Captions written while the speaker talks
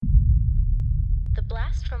The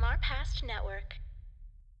Blast from Our Past Network.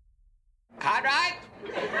 Conrad?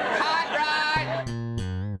 Conrad!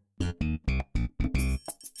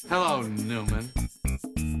 Hello, Newman.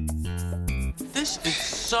 This is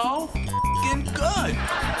so f***ing good.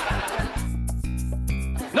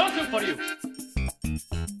 Nothing for you.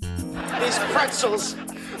 These pretzels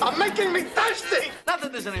are making me thirsty! Not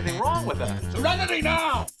that there's anything wrong with that. Serenity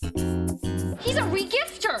now! He's a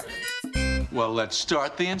regifter. Well, let's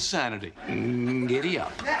start the insanity. Giddy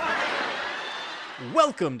up.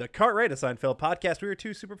 Welcome to Cartwright, a Seinfeld podcast. We are two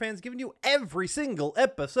superfans giving you every single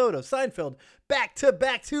episode of Seinfeld back to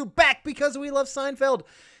back to back because we love Seinfeld.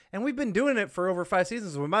 And we've been doing it for over 5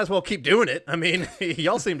 seasons, so we might as well keep doing it. I mean,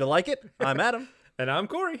 y'all seem to like it. I'm Adam. And I'm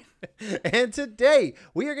Corey. And today,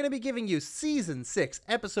 we are going to be giving you Season 6,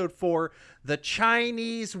 Episode 4, The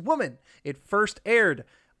Chinese Woman. It first aired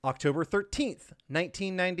October 13th,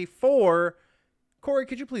 1994. Corey,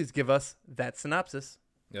 could you please give us that synopsis?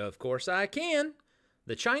 Of course I can.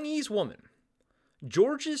 The Chinese Woman.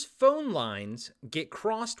 George's phone lines get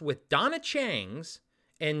crossed with Donna Chang's,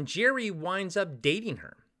 and Jerry winds up dating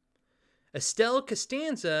her. Estelle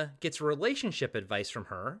Costanza gets relationship advice from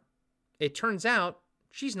her. It turns out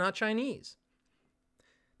she's not Chinese.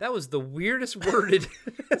 That was the weirdest worded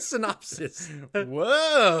synopsis.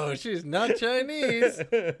 Whoa, she's not Chinese.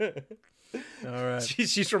 All right.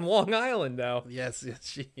 She's from Long Island now. Yes,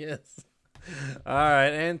 she is. All right,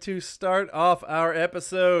 and to start off our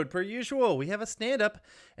episode, per usual, we have a stand-up,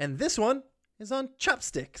 and this one is on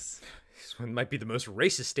chopsticks. This one might be the most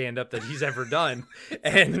racist stand-up that he's ever done,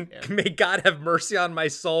 and may God have mercy on my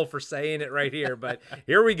soul for saying it right here, but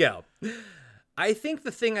here we go. I think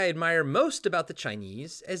the thing I admire most about the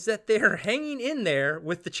Chinese is that they're hanging in there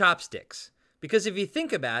with the chopsticks, because if you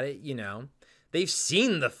think about it, you know, they've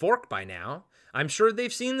seen the fork by now. I'm sure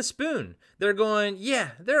they've seen the spoon. They're going,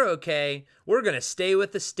 yeah, they're okay. We're going to stay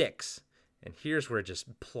with the sticks. And here's where it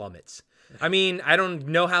just plummets. I mean, I don't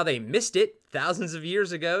know how they missed it. Thousands of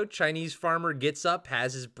years ago, Chinese farmer gets up,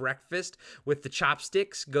 has his breakfast with the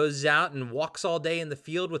chopsticks, goes out and walks all day in the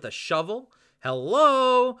field with a shovel.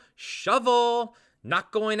 Hello, shovel.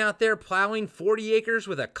 Not going out there plowing 40 acres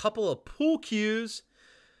with a couple of pool cues.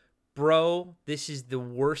 Bro, this is the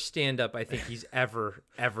worst stand-up I think he's ever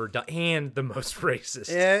done, and the most racist.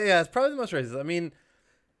 Yeah, it's probably the most racist. I mean,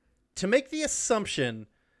 to make the assumption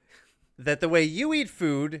that the way you eat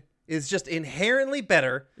food is just inherently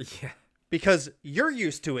better because you're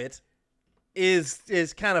used to it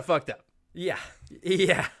is kind of fucked up. Yeah.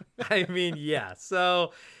 I mean, yeah.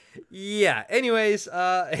 So, yeah. Anyways,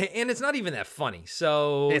 and it's not even that funny.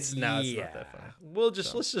 So it's not that funny.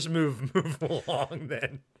 Let's just move along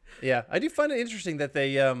then. Yeah, I do find it interesting that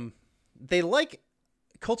they like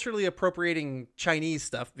culturally appropriating Chinese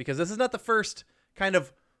stuff because this is not the first kind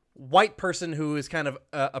of white person who has kind of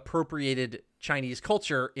appropriated Chinese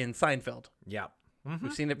culture in Seinfeld. Yeah. Mm-hmm.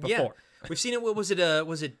 We've seen it before. Yeah. We've seen it. What was it?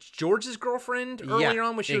 Was it George's girlfriend earlier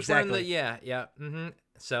on when she was wearing the? Yeah. Mm-hmm.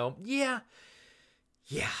 So yeah.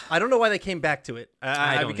 I don't know why they came back to it.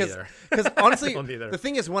 I don't either. Because honestly, I don't either. The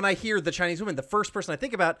thing is, when I hear the Chinese woman, the first person I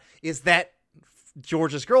think about is that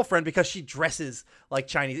George's girlfriend because she dresses like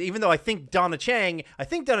Chinese. Even though I think Donna Chang, but I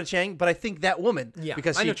think that woman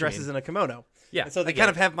because she dresses in a kimono. Yeah, and so they kind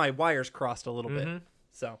of have my wires crossed a little bit.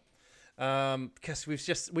 So, because we've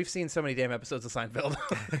seen so many damn episodes of Seinfeld,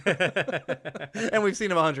 and we've seen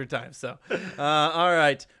them 100 times. So, all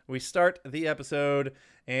right, we start the episode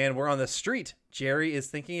and we're on the street. Jerry is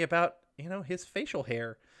thinking about his facial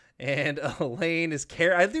hair. And Elaine is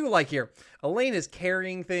Elaine is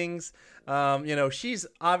carrying things. She's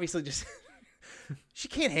obviously just, she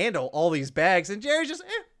can't handle all these bags. And Jerry's just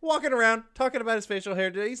walking around talking about his facial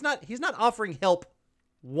hair. He's not offering help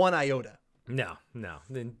one iota. No.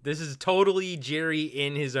 This is totally Jerry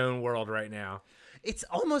in his own world right now. It's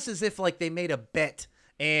almost as if like they made a bet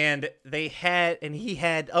and he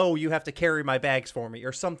had, oh, you have to carry my bags for me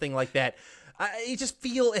or something like that.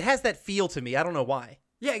 It has that feel to me. I don't know why.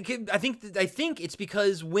 Yeah, I think it's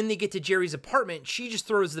because when they get to Jerry's apartment, she just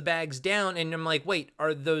throws the bags down, and I'm like, wait,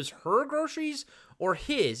 are those her groceries or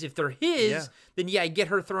his? If they're his, then I get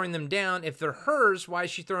her throwing them down. If they're hers, why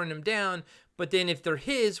is she throwing them down? But then if they're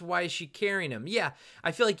his, why is she carrying them? Yeah,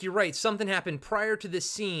 I feel like you're right. Something happened prior to this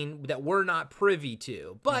scene that we're not privy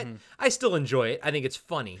to, but I still enjoy it. I think it's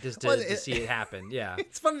funny just to see it happen. Yeah,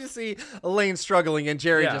 it's funny to see Elaine struggling and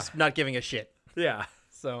Jerry just not giving a shit. Yeah.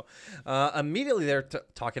 So immediately they're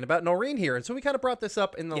talking about Noreen here. And so we kind of brought this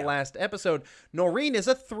up in the last episode. Noreen is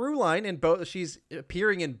a through line in both. She's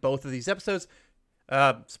appearing in both of these episodes.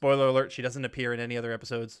 Spoiler alert, she doesn't appear in any other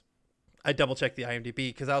episodes. I double checked the IMDb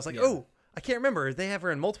because I was like, I can't remember. They have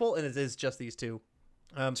her in multiple, and it is just these two.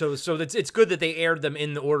 So it's good that they aired them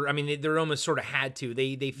in the order. I mean, they're almost sort of had to.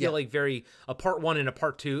 They feel like very a part 1 and a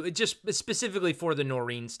part 2. It just specifically for the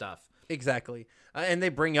Noreen stuff. Exactly. And they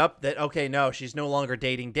bring up that, okay, no, she's no longer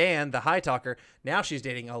dating Dan, the high talker. Now she's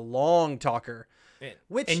dating a long talker.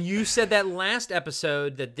 And you said that last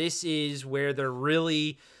episode that this is where they're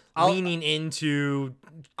really leaning into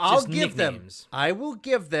just nicknames. I will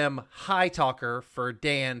give them high talker for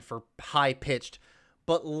Dan for high pitched,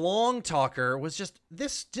 but long talker was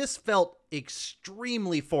this just felt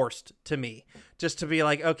extremely forced to me. Just to be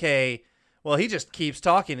like, okay, well, he just keeps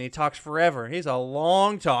talking. He talks forever. He's a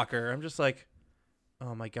long talker. I'm just like,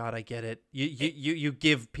 oh my God, I get it. You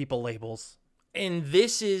give people labels. And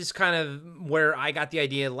this is kind of where I got the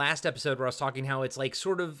idea last episode where I was talking how it's like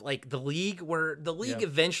sort of like the League, where the League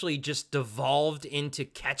eventually just devolved into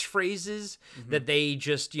catchphrases that they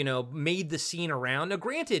just, made the scene around. Now,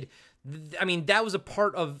 granted, I mean, that was a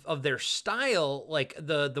part of their style, like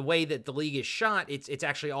the way that the League is shot. It's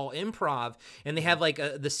actually all improv, and they have like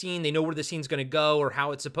the scene. They know where the scene's going to go, or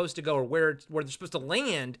how it's supposed to go, or where they're supposed to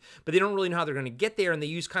land, but they don't really know how they're going to get there. And they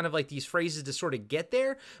use kind of like these phrases to sort of get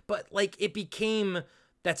there. But like it became.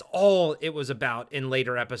 That's all it was about in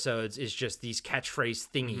later episodes is just these catchphrase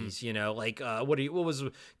thingies, like what was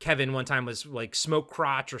Kevin one time was like smoke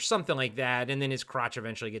crotch or something like that, and then his crotch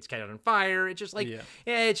eventually gets catched on fire. It's just like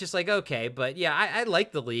it's just like okay, but yeah, I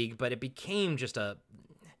like the League, but it became just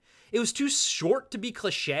it was too short to be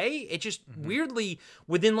cliche. It just weirdly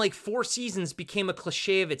within like 4 seasons became a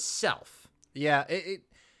cliche of itself. Yeah,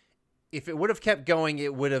 if it would have kept going,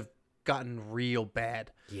 it would have gotten real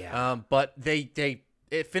bad. Yeah, but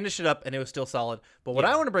it finished it up, and it was still solid. But what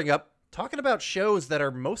I want to bring up, talking about shows that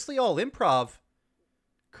are mostly all improv,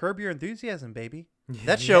 Curb Your Enthusiasm, baby.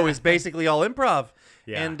 That show is basically all improv.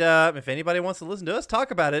 Yeah. And if anybody wants to listen to us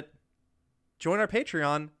talk about it, join our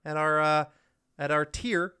Patreon at our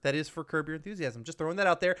tier that is for Curb Your Enthusiasm. Just throwing that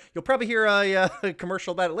out there. You'll probably hear a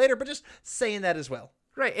commercial about it later, but just saying that as well.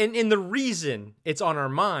 Right, and the reason it's on our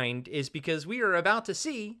mind is because we are about to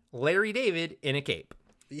see Larry David in a cape.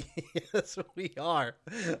 Yes, we are.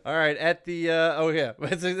 All right, at the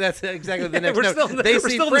that's exactly the next we're note. Still in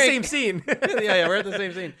the same scene. yeah, we're at the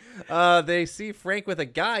same scene. They see Frank with a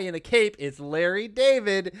guy in a cape. It's Larry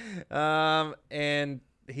David, and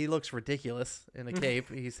he looks ridiculous in a cape.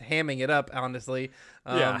 He's hamming it up, honestly.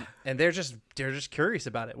 And they're just curious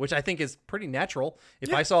about it, which I think is pretty natural.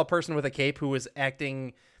 If I saw a person with a cape who was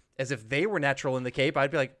acting as if they were natural in the cape, I'd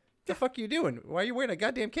be like, the fuck are you doing? Why are you wearing a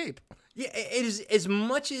goddamn cape? Yeah, it is as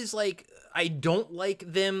much as like I don't like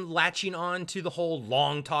them latching on to the whole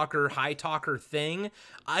long talker, high talker thing.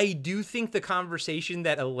 I do think the conversation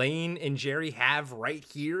that Elaine and Jerry have right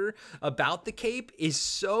here about the cape is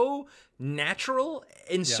so natural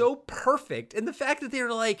and so perfect. And the fact that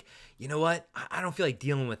they're like, you know what? I don't feel like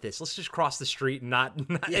dealing with this. Let's just cross the street and not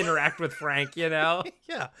interact with Frank, Yeah.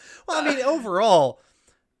 Well, I mean, overall,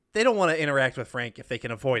 they don't want to interact with Frank if they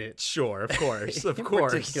can avoid it. Sure, of course, of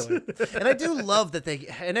course. Particular. And I do love that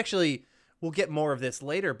and actually we'll get more of this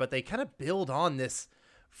later, but they kind of build on this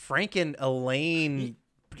Frank and Elaine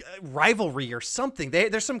rivalry or something.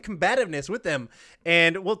 There's some combativeness with them,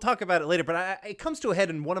 and we'll talk about it later, but it comes to a head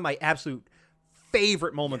in one of my absolute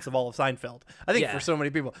favorite moments of all of Seinfeld. I think for so many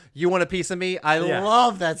people, you want a piece of me? I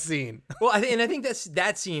love that scene. Well, I think that's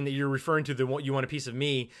that scene that you're referring to, the one you want a piece of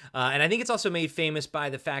me. And I think it's also made famous by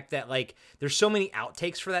the fact that like there's so many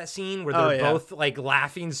outtakes for that scene where they're both like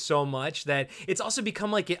laughing so much that it's also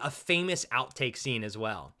become like a famous outtake scene as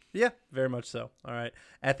well. Yeah, very much so. All right.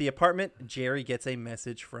 At the apartment, Jerry gets a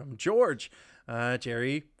message from George.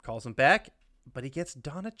 Jerry calls him back, but he gets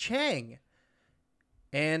Donna Chang.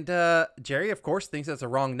 And Jerry, of course, thinks that's a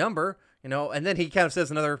wrong number, and then he kind of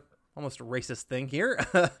says another almost racist thing here.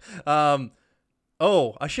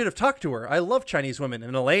 I should have talked to her. I love Chinese women.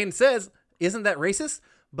 And Elaine says, isn't that racist?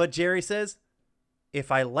 But Jerry says,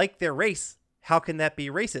 if I like their race, how can that be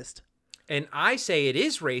racist? And I say it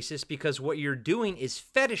is racist because what you're doing is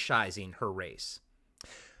fetishizing her race.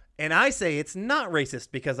 And I say it's not racist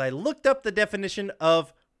because I looked up the definition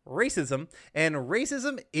of racism, and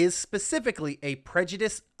racism is specifically a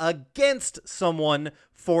prejudice against someone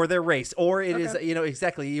for their race, or it is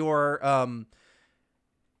exactly you're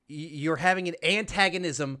having an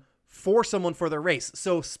antagonism for someone for their race.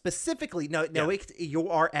 So specifically, you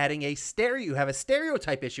are adding you have a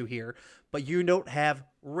stereotype issue here, but you don't have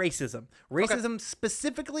racism. Racism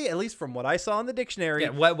specifically, at least from what I saw in the dictionary,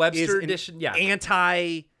 Webster edition,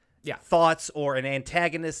 anti thoughts or an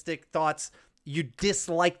antagonistic thoughts. You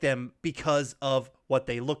dislike them because of what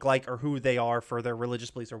they look like or who they are for their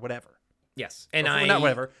religious beliefs or whatever. Yes, and not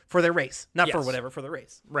whatever, for their race, not for Yes. whatever, for the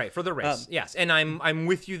race. Right, for the race. Yes. And I'm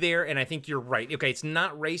with you there, and I think you're right. Okay, it's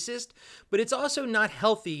not racist, but it's also not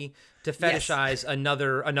healthy to fetishize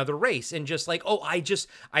another race and just like,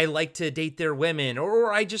 I like to date their women,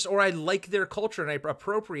 or I like their culture and I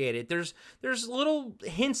appropriate it. There's little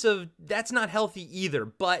hints of that's not healthy either,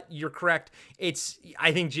 but you're correct.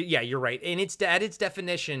 I think you're right. And at its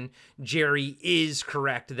definition, Jerry is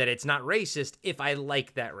correct that it's not racist if I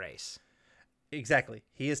like that race. Exactly.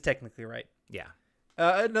 He is technically right. Yeah.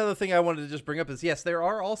 Another thing I wanted to just bring up is, yes, there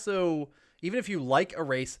are also, even if you like a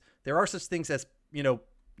race, there are such things as,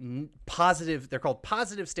 positive, they're called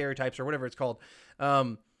positive stereotypes or whatever it's called,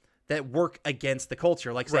 that work against the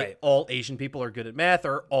culture. Like, say, Right. all Asian people are good at math,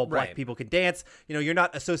 or all black Right. people can dance. You're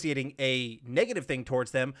not associating a negative thing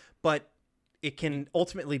towards them, but it can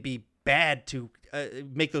ultimately be bad to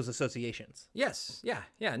make those associations. Yes. Yeah.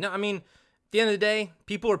 Yeah. No, I mean, at the end of the day,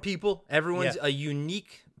 people are people. Everyone's Yeah. a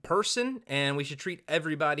unique person, and we should treat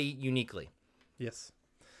everybody uniquely. Yes.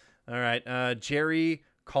 All right. Jerry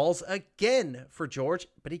calls again for George,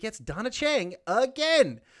 but he gets Donna Chang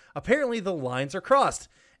again. Apparently, the lines are crossed.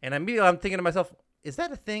 And immediately I'm thinking to myself, is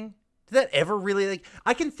that a thing? Did that ever really, like,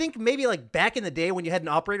 I can think maybe like back in the day when you had an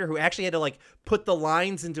operator who actually had to like put the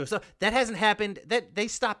lines into a stuff. That hasn't happened. That they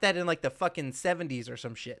stopped that in like the fucking 70s or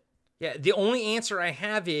some shit. Yeah, the only answer I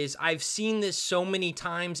have is I've seen this so many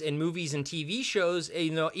times in movies and TV shows,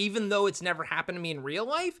 even though it's never happened to me in real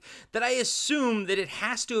life, that I assume that it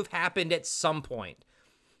has to have happened at some point.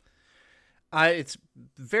 It's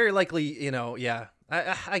very likely, yeah.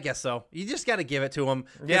 I guess so. You just got to give it to him.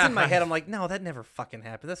 Yeah. In my head, I'm like, no, that never fucking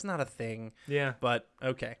happened. That's not a thing. Yeah. But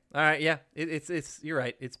okay. All right. Yeah. It's you're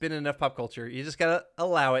right. It's been enough pop culture. You just got to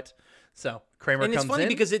allow it. So Kramer And comes it's funny in.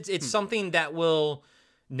 because it's something that will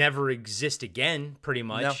never exist again, pretty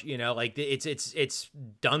much. No. Like it's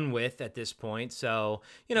done with at this point. So,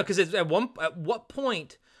 because at what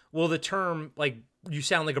point will the term, like, you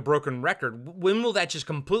sound like a broken record, when will that just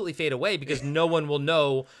completely fade away because no one will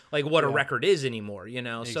know like what a record is anymore,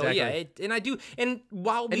 So yeah, Exactly. and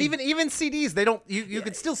while and even CDs, they don't. You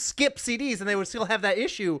can still skip CDs, and they would still have that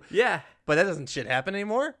issue. yeah. But that doesn't shit happen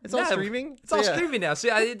anymore. It's all Yeah, streaming. It's all So, yeah. streaming now.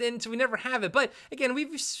 So we never have it. But again,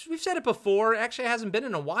 we've said it before. Actually, it hasn't been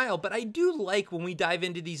in a while. But I do like when we dive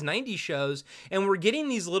into these 90s shows and we're getting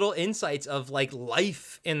these little insights of like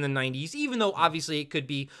life in the 90s, even though obviously it could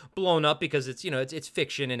be blown up because it's it's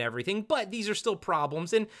fiction and everything. But these are still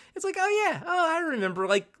problems. And it's like, I remember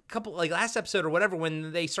like last episode or whatever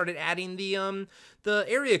when they started adding the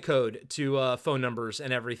area code to phone numbers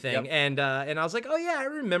and everything. Yep. And I was like, oh yeah, I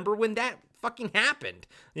remember when that fucking happened,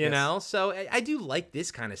 you Yes. know? So I do like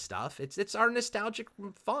this kind of stuff. It's our nostalgic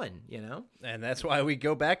fun, And that's why we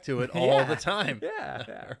go back to it all the time.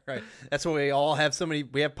 Yeah. Right. That's why we all have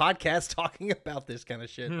we have podcasts talking about this kind of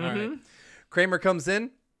shit. Mm-hmm. All right. Kramer comes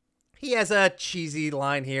in. He has a cheesy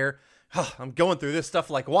line here. Oh, I'm going through this stuff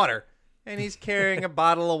like water. And he's carrying a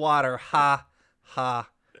bottle of water. Ha, ha,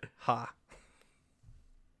 ha.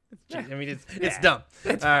 I mean, it's dumb.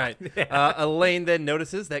 All right. Elaine then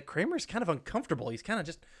notices that Kramer's kind of uncomfortable. He's kind of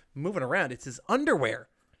just moving around. It's his underwear.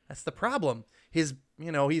 That's the problem. His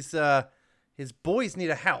boys need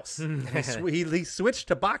a house. he switched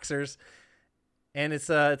to boxers, and it's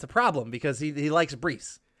a problem because he likes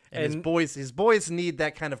briefs, and his boys need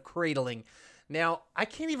that kind of cradling. Now, I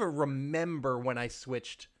can't even remember when I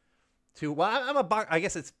switched to, I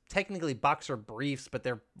guess it's technically boxer briefs, but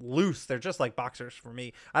they're loose. They're just like boxers for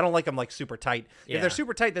me. I don't like them like super tight. Yeah. If they're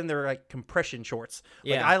super tight, then they're like compression shorts.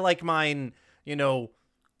 Like, Yeah. I like mine,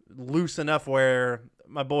 loose enough where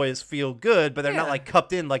my boys feel good, but they're not Yeah. like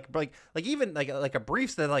cupped in like even like a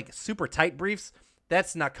briefs that like super tight briefs.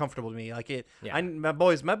 That's not comfortable to me. Like it, Yeah. my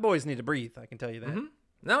boys need to breathe. I can tell you that.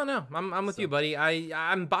 No, I'm with you, buddy.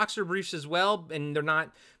 I'm boxer briefs as well, and they're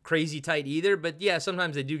not crazy tight either. But yeah,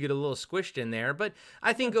 sometimes they do get a little squished in there. But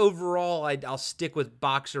I think overall, I'll stick with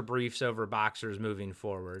boxer briefs over boxers moving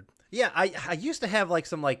forward. Yeah, I used to have like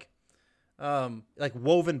some like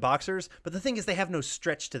woven boxers, but the thing is they have no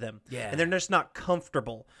stretch to them. Yeah. And they're just not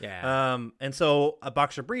comfortable. Yeah. And so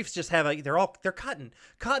boxer briefs just have they're cotton.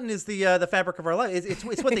 Cotton is the fabric of our life. It's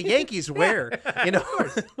what the Yankees wear,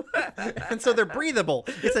 and so they're breathable.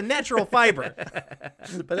 It's a natural fiber.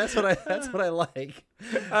 But that's what I like.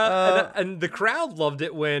 And the crowd loved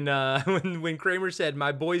it when Kramer said,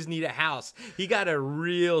 "My boys need a house." He got a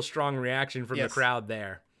real strong reaction from the Yes. crowd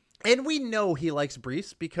there. And we know he likes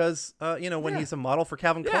briefs because, when he's a model for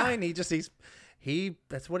Calvin Klein,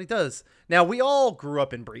 that's what he does. Now, we all grew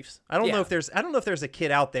up in briefs. I don't know if there's a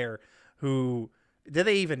kid out there who, do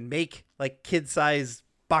they even make like kid size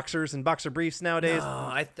boxers and boxer briefs nowadays. No,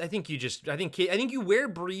 I think you wear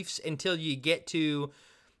briefs until you get to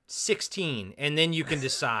 16, and then you can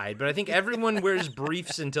decide. But I think everyone wears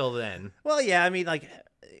briefs until then. Well, yeah, I mean, like,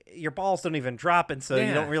 your balls don't even drop, and so you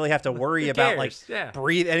Yeah. don't really have to worry about like cares? Yeah.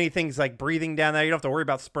 breathe anything's like breathing down there. You don't have to worry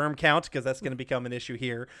about sperm count because that's going to become an issue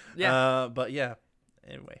here. Yeah. But yeah.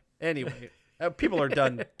 Anyway, people are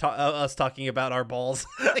done us talking about our balls.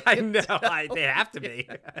 I know they have to be,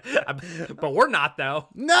 but we're not though.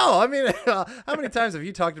 No, I mean, how many times have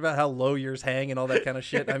you talked about how low yours hang and all that kind of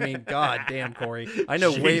shit? I mean, god damn, Corey, I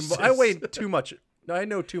know Jesus. way too much. I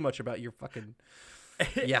know too much about your fucking.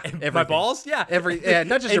 Yeah, My everything. balls, yeah,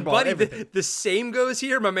 not just your and balls. buddy, Everything. the same goes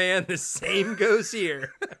here, my man. The same goes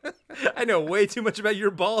here. I know way too much about your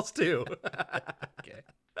balls too.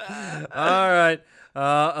 All right.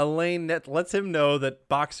 Elaine lets him know that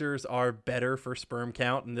boxers are better for sperm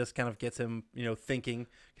count, and this kind of gets him, thinking,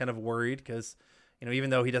 kind of worried, because, even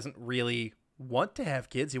though he doesn't really want to have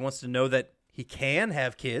kids, he wants to know that he can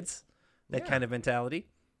have kids. That kind of mentality.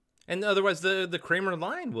 And otherwise, the Kramer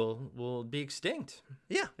line will be extinct.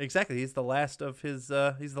 Yeah, exactly. He's the last of his.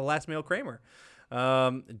 He's the last male Kramer.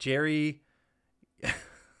 Jerry.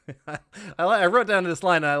 I wrote down this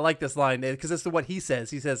line, and I like this line because it's what he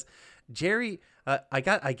says. He says, "Jerry, I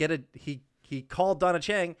get it. He called Donna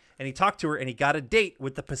Chang and he talked to her and he got a date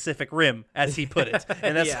with the Pacific Rim, as he put it."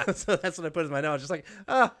 And that's so that's what I put in my notes. Just like,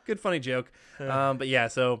 good funny joke. But yeah,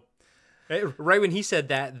 so. Right when he said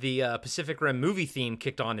that, the Pacific Rim movie theme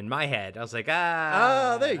kicked on in my head. I was like,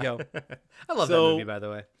 there you go. I love that movie, by the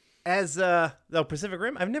way. As the Pacific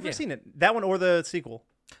Rim, I've never seen it. That one or the sequel.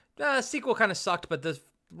 Sequel kind of sucked, but the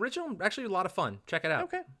original actually a lot of fun. Check it out.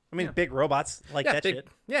 Okay. I mean, big robots like that shit.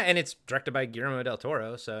 Yeah, and it's directed by Guillermo del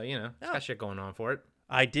Toro, so it's got shit going on for it.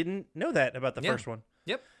 I didn't know that about the first one.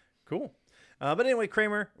 Yep. Cool. But anyway,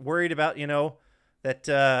 Kramer worried about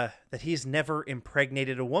that he's never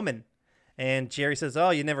impregnated a woman. And Jerry says, "Oh,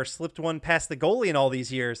 you never slipped one past the goalie in all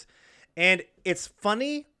these years." And it's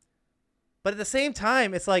funny, but at the same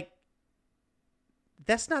time, it's like,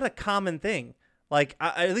 that's not a common thing. Like,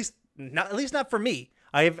 at least not for me.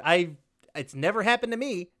 It's never happened to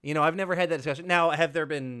me. I've never had that discussion. Now, have there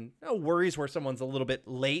been worries where someone's a little bit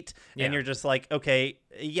late and you're just like, okay,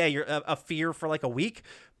 yeah, you're a fear for like a week.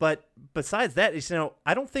 But besides that,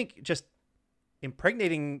 I don't think just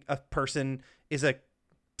impregnating a person is a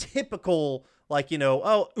typical, like,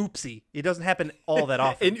 oopsie. It doesn't happen all that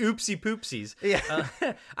often. And oopsie poopsies. Yeah.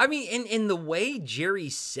 I mean, in the way Jerry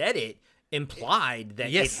said it implied that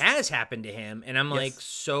it has happened to him. And I'm like,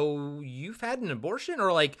 so you've had an abortion?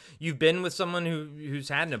 Or like you've been with someone who's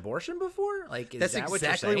had an abortion before? Like, is that what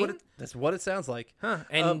you're saying? That's what it sounds like. Huh.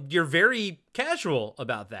 And you're very casual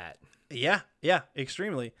about that. Yeah,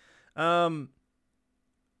 extremely. I'm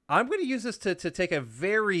going to use this to take a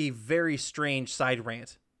very, very strange side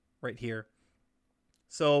rant right here.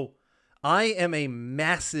 So, I am a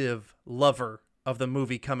massive lover of the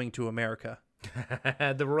movie Coming to America.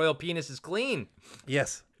 The royal penis is clean.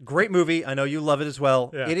 Yes, great movie. I know you love it as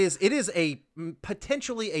well. Yeah. It is a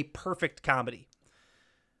potentially a perfect comedy.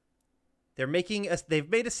 They've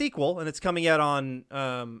made a sequel and it's coming out on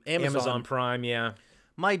Amazon Prime, yeah.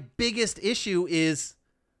 My biggest issue is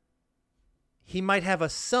he might have a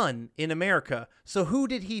son in America. So who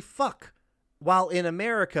did he fuck while in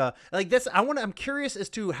America? Like this, I'm curious as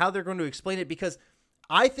to how they're going to explain it, because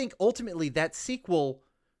I think ultimately that sequel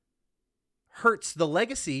hurts the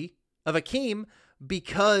legacy of Akeem,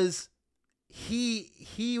 because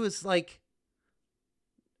he was like,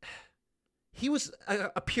 he was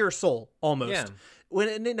a pure soul almost.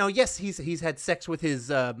 Yeah. Yes, he's had sex with his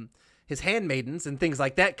handmaidens and things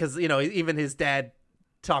like that, because even his dad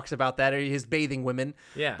talks about that, or his bathing women.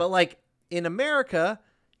 Yeah. But like in America,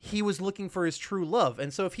 he was looking for his true love,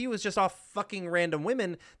 and so if he was just off fucking random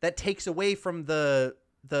women, that takes away from the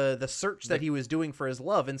search that he was doing for his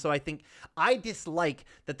love. And so I dislike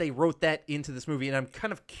that they wrote that into this movie, and I'm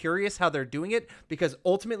kind of curious how they're doing it, because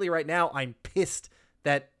ultimately right now I'm pissed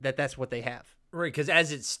that that's what they have. Right, because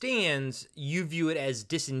as it stands, you view it as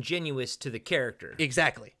disingenuous to the character.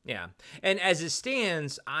 Exactly. Yeah. And as it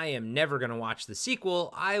stands, I am never going to watch the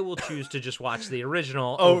sequel. I will choose to just watch the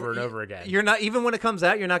original over and over again. You're not, even when it comes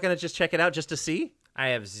out, you're not going to just check it out just to see? I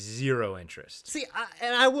have zero interest. See,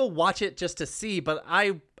 I will watch it just to see, but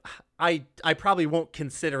I probably won't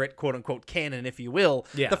consider it "quote unquote" canon, if you will.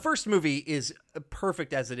 Yeah. The first movie is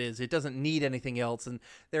perfect as it is. It doesn't need anything else, and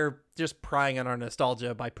they're just prying on our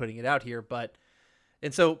nostalgia by putting it out here. But I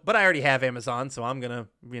already have Amazon, so I'm gonna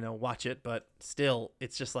watch it. But still,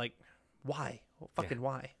 it's just like, Why? Fucking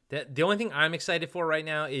why? The only thing I'm excited for right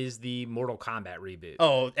now is the Mortal Kombat reboot.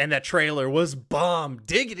 Oh, and that trailer was bomb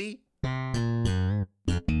diggity. Hey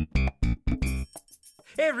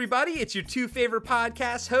everybody, it's your two favorite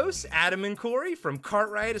podcast hosts, Adam and Corey from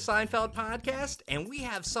Cartwright, a Seinfeld podcast, and we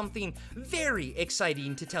have something very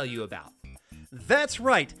exciting to tell you about. That's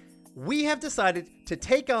right. We have decided to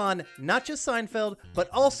take on not just Seinfeld, but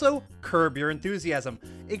also Curb Your Enthusiasm,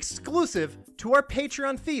 exclusive to our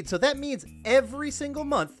Patreon feed. So that means every single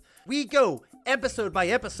month we go episode by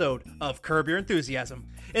episode of Curb Your Enthusiasm.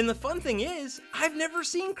 And the fun thing is, I've never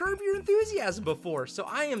seen Curb Your Enthusiasm before, so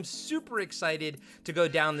I am super excited to go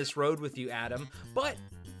down this road with you, Adam. But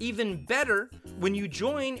even better, when you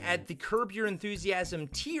join at the Curb Your Enthusiasm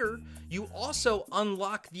tier, you also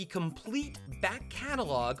unlock the complete back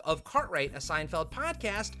catalog of Cartwright, a Seinfeld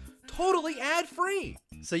podcast, totally ad-free.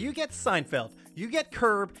 So you get Seinfeld, you get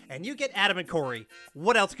Curb, and you get Adam and Corey.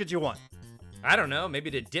 What else could you want? I don't know, maybe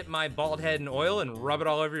to dip my bald head in oil and rub it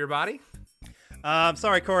all over your body? I'm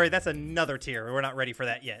sorry, Corey, that's another tier. We're not ready for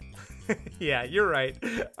that yet. Yeah, you're right.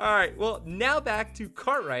 All right, well, now back to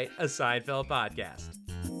Cartwright, a Seinfeld podcast.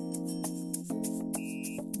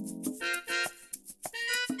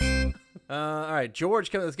 All right,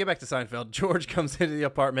 let's get back to Seinfeld. George comes into the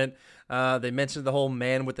apartment. They mentioned the whole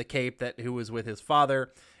man with the cape who was with his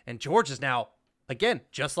father. And George is now, again,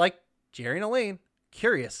 just like Jerry and Elaine,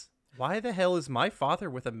 curious. Why the hell is my father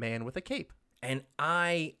with a man with a cape? And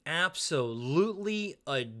I absolutely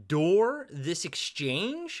adore this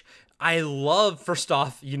exchange. I love, first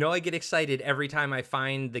off, I get excited every time I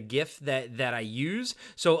find the GIF that I use.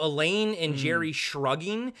 So Elaine and Jerry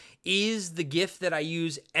shrugging is the GIF that I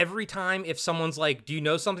use every time. If someone's like, do you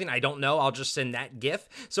know something I don't know? I'll just send that GIF.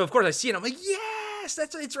 So of course I see it. I'm like, yes,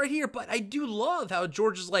 it's right here. But I do love how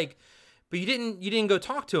George is like, but you didn't go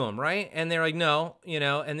talk to him, right? And they're like, no,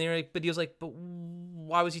 and they're like, but he was like, but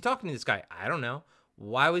why was he talking to this guy? I don't know.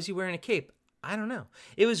 Why was he wearing a cape? I don't know.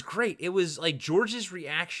 It was great. It was like George's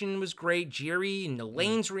reaction was great. Jerry and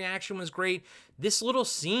Elaine's reaction was great. This little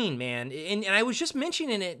scene, man. And I was just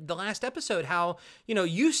mentioning it the last episode, how,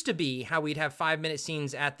 used to be how we'd have 5-minute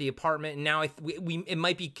scenes at the apartment. And now it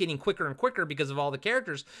might be getting quicker and quicker because of all the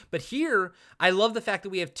characters. But here, I love the fact that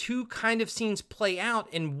we have two kind of scenes play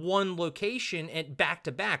out in one location and back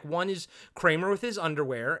to back. One is Kramer with his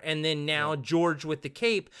underwear, and then now George with the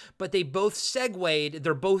cape. But they both segued.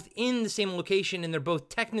 They're both in the same location, and they're both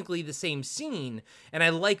technically the same scene. And I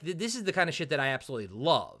like that. This is the kind of shit that I absolutely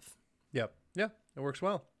love. Yep. Yeah, it works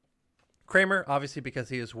well. Kramer, obviously because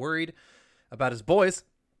he is worried about his boys,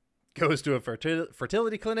 goes to a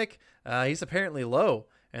fertility clinic. He's apparently low,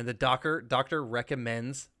 and the doctor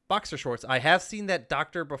recommends boxer shorts. I have seen that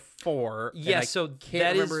doctor before. Yeah, and so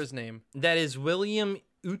can't remember his name. That is William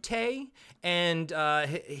Ute, and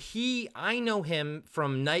I know him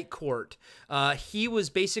from Night Court. He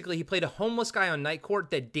played a homeless guy on Night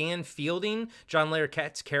Court that Dan Fielding, John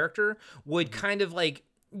Larroquette's character, would kind of like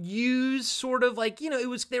use, sort of like,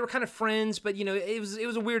 they were kind of friends, but it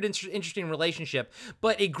was a weird, interesting relationship.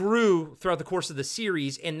 But it grew throughout the course of the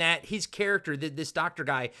series, and that his character, this doctor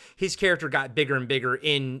guy, his character got bigger and bigger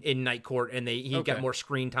in Night Court, and he got more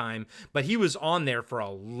screen time. But he was on there for a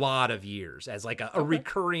lot of years as like a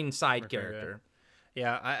recurring side character.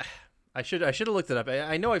 Yeah, I should have looked it up.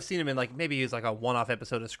 I know I've seen him in maybe he was like a one-off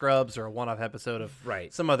episode of Scrubs or a one-off episode of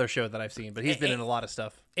some other show that I've seen, but he's been in a lot of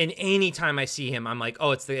stuff. And anytime I see him, I'm like,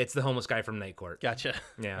 oh, it's the homeless guy from Night Court. Gotcha.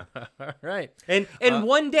 Yeah. All right. And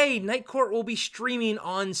one day Night Court will be streaming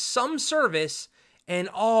on some service, and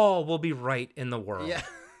all will be right in the world. Yeah.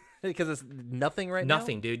 Because it's nothing right now?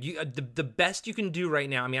 Nothing, dude. The best you can do right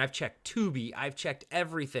now, I mean, I've checked Tubi, I've checked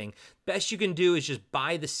everything. Best you can do is just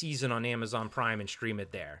buy the season on Amazon Prime and stream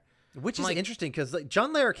it there. Which is interesting because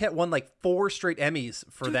John Larroquette won 4 straight Emmys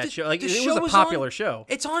for that show. It was a popular show.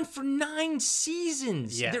 It's on for 9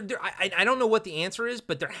 seasons. Yeah. I don't know what the answer is,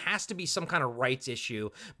 but there has to be some kind of rights issue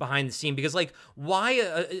behind the scene because why?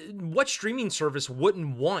 What streaming service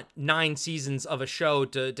wouldn't want 9 seasons of a show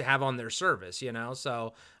to have on their service?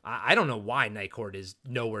 So I don't know why Night Court is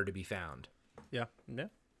nowhere to be found. Yeah.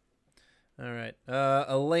 All right.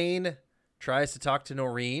 Elaine tries to talk to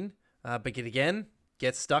Noreen, but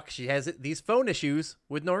gets stuck. She has these phone issues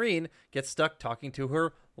with Noreen, gets stuck talking to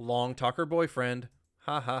her long talker boyfriend.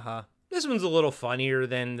 Ha ha ha. This one's a little funnier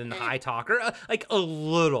than the high talker.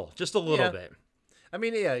 Just a little bit. I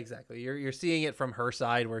mean, yeah, exactly. You're seeing it from her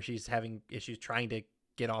side where she's having issues trying to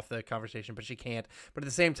get off the conversation, but she can't. But at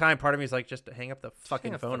the same time, part of me is like, just hang up the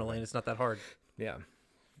fucking phone, Elaine. It's not that hard. Yeah.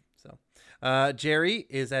 So Jerry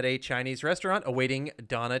is at a Chinese restaurant awaiting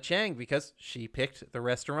Donna Chang because she picked the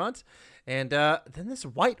restaurant. And then this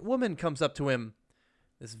white woman comes up to him.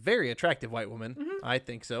 This very attractive white woman. I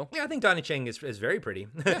think so. Yeah, I think Donna Chang is very pretty.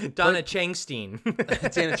 Donna Changstein.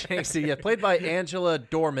 Dana Changstein, yeah, played by Angela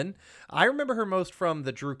Dorman. I remember her most from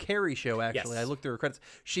the Drew Carey show, actually. Yes. I looked through her credits.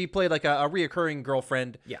 She played like a reoccurring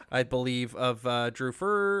girlfriend, Yeah. I believe, of Drew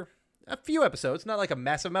for a few episodes. Not like a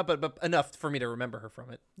massive amount, but enough for me to remember her from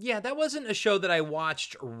it. Yeah, that wasn't a show that I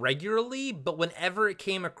watched regularly, but whenever it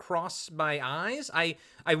came across my eyes, I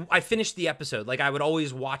finished the episode. Like, I would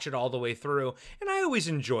always watch it all the way through, and I always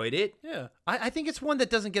enjoyed it. Yeah, I think it's one that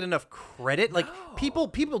doesn't get enough credit. Like people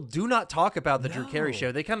do not talk about the Drew Carey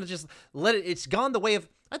show. They kind of just let it. It's gone the way of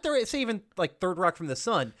I'd say even like Third Rock from the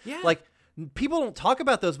Sun. Yeah. Like people don't talk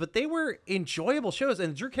about those, but they were enjoyable shows.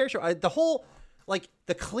 And the Drew Carey show, the whole like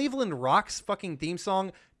the Cleveland Rocks fucking theme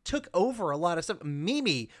song took over a lot of stuff.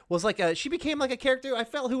 Mimi was like she became like a character I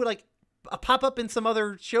felt who would like pop up in some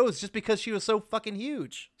other shows just because she was so fucking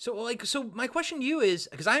huge. So my question to you is,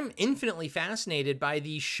 because I'm infinitely fascinated by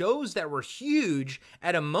these shows that were huge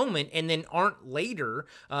at a moment and then aren't later,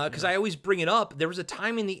 because I always bring it up. There was a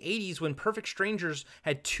time in the 80s when Perfect Strangers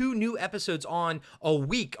had 2 new episodes on a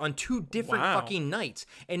week on 2 different fucking nights,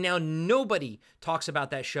 and now nobody talks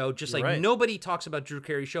about that show, just like nobody talks about Drew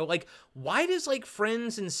Carey show. Like, why does like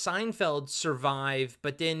Friends and Seinfeld survive,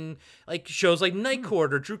 but then like shows like Night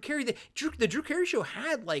Court or Drew Carey, the Drew Carey show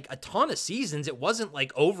had like a ton of seasons. It wasn't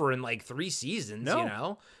like over in like 3 seasons, you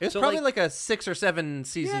know? It was probably like a 6 or 7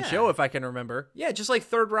 season show if I can remember. Yeah, just like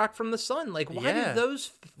Third Rock from the Sun. Like,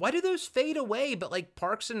 why do those fade away? But like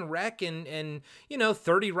Parks and Rec and you know,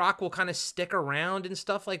 30 Rock will kind of stick around and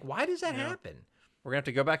stuff. Like, why does that happen? We're going to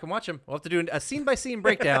have to go back and watch them. We'll have to do a scene-by-scene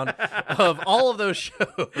breakdown of all of those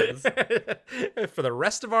shows. For the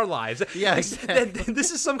rest of our lives. Yeah, exactly.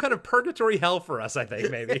 This is some kind of purgatory hell for us, I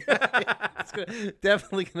think, maybe. It's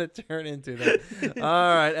definitely going to turn into that.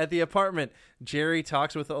 All right, at the apartment, Jerry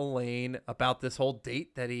talks with Elaine about this whole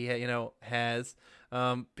date that he, has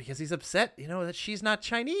because he's upset, that she's not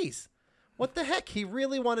Chinese. What the heck? He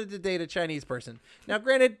really wanted to date a Chinese person. Now,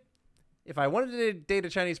 granted, if I wanted to date a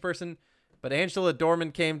Chinese person, but Angela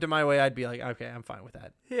Dorman came to my way, I'd be like, okay, I'm fine with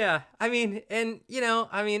that. Yeah, I mean,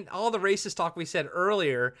 all the racist talk we said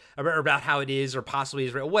earlier about how it is or possibly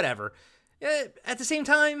is real, whatever. At the same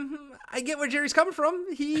time, I get where Jerry's coming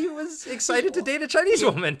from. He was excited to date a Chinese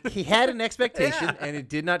woman. He had an expectation, and it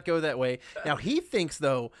did not go that way. Now, he thinks,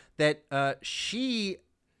 though, that she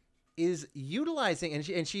is utilizing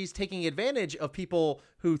and she's taking advantage of people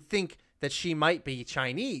who think that she might be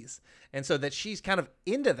Chinese. And so that she's kind of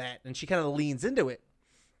into that, and she kind of leans into it.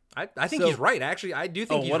 I think he's right. Actually, I do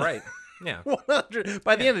think he's right. Yeah. 100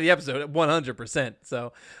 by the end of the episode, 100%.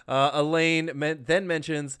 So Elaine then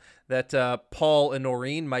mentions that Paul and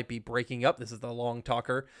Noreen might be breaking up. This is the long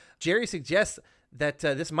talker. Jerry suggests that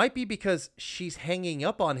this might be because she's hanging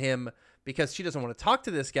up on him because she doesn't want to talk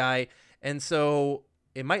to this guy. And so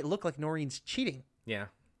it might look like Noreen's cheating. Yeah.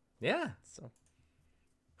 Yeah. So.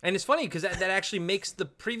 And it's funny because that actually makes the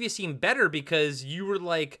previous scene better because you were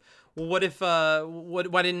like, well, what if,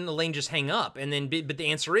 why didn't Elaine just hang up? And then, but the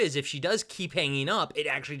answer is if she does keep hanging up, it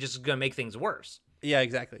actually just is going to make things worse. Yeah,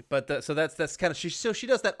 exactly. But so that's kind of, she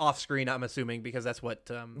does that off screen, I'm assuming, because that's what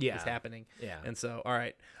is happening. Yeah. And so, all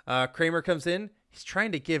right. Kramer comes in. He's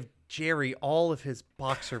trying to give Jerry all of his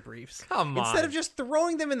boxer briefs. Come on. Instead of just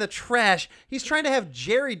throwing them in the trash, he's trying to have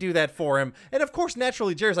Jerry do that for him. And of course,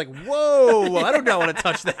 naturally, Jerry's like, whoa, I do not want to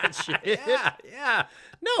touch that shit. Yeah.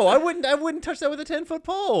 No, I wouldn't touch that with a 10-foot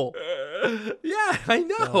pole. Yeah,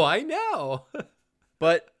 I know.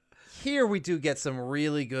 But here we do get some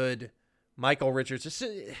really good Michael Richards, just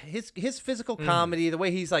his physical comedy, the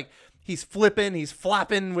way he's flipping, he's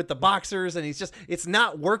flopping with the boxers, and it's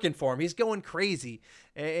not working for him. He's going crazy.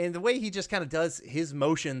 And the way he just kind of does his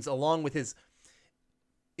motions along with his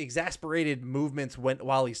exasperated movements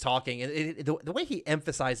while he's talking, and the way he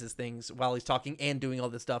emphasizes things while he's talking and doing all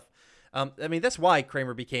this stuff. I mean, that's why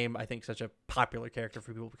Kramer became, I think, such a popular character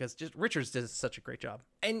for people, because just Richards does such a great job.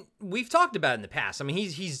 And we've talked about it in the past. I mean,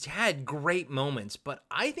 he's had great moments, but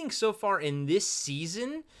I think so far in this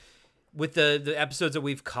season, with the episodes that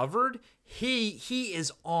we've covered, he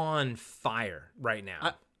is on fire right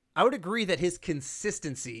now. I would agree that his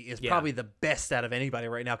consistency is probably the best out of anybody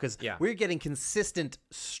right now, because we're getting consistent,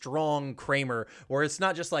 strong Kramer, where it's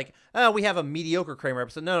not just like, oh, we have a mediocre Kramer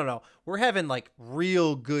episode. No. We're having like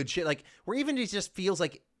real good shit. Like, where even he just feels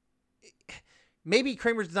like maybe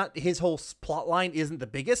Kramer's not, his whole plot line isn't the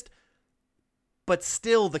biggest, but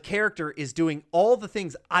still the character is doing all the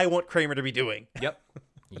things I want Kramer to be doing. Yep.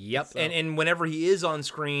 Yep. So- And whenever he is on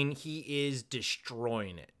screen, he is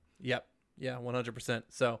destroying it. Yep. Yeah, 100%.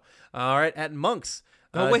 So, all right, at Monks.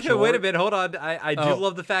 Oh, wait a George- minute. Hold on. I do Oh.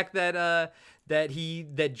 love the fact that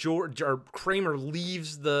George or Kramer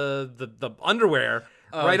leaves the underwear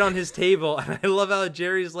right on his table, and I love how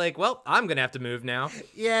Jerry's like, "Well, I'm gonna have to move now."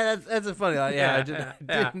 Yeah, that's a funny line. Yeah, I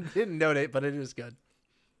Yeah. didn't note it, but it is good.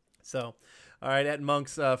 So, all right, at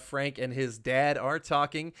Monks, Frank and his dad are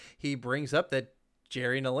talking. He brings up that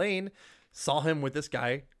Jerry and Elaine saw him with this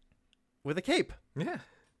guy with a cape. Yeah.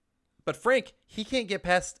 But Frank, he can't get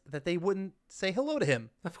past that they wouldn't say hello to him.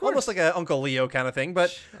 Of course. Almost like a Uncle Leo kind of thing.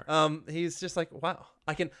 But he's just like, wow,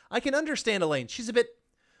 I can understand Elaine. She's a bit,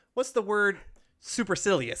 what's the word?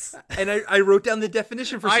 Supercilious. And I wrote down the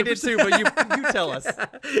definition for I did too, but you tell us.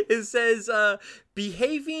 It says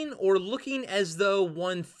behaving or looking as though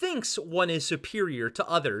one thinks one is superior to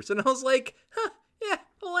others. And I was like, yeah,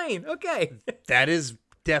 Elaine, okay. That is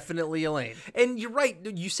definitely Elaine. And you're right.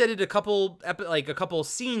 You said it a couple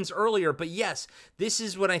scenes earlier, but yes, this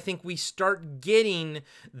is when I think we start getting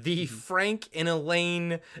the Frank and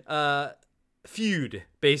Elaine feud,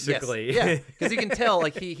 basically. Yes. Yeah, because you can tell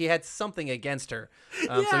like he had something against her,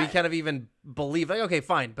 so he kind of even believed like, okay,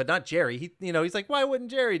 fine, but not Jerry. He's like, why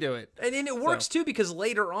wouldn't Jerry do it? And it works too, because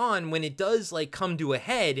later on when it does like come to a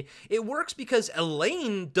head, it works because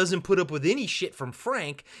Elaine doesn't put up with any shit from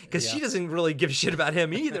Frank, because she doesn't really give a shit about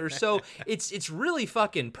him either. So it's really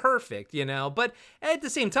fucking perfect, But at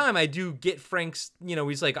the same time, I do get Frank's,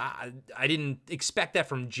 he's like, I didn't expect that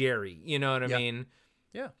from Jerry. You know what I mean?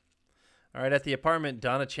 Yeah. All right, at the apartment,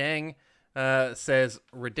 Donna Chang says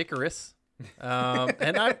ridiculous,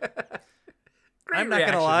 and I'm not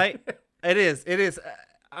gonna lie, it is.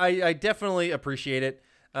 I definitely appreciate it.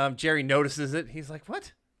 Jerry notices it. He's like,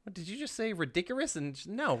 "What? What did you just say? Ridiculous?" And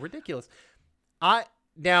no, ridiculous. I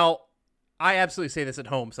absolutely say this at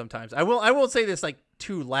home sometimes. I won't say this like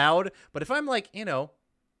too loud, but if I'm like, if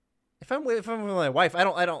I'm with my wife, I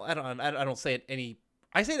don't say it any.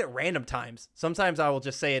 I say it at random times. Sometimes I will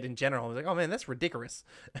just say it in general. I'm like, "Oh man, that's ridiculous."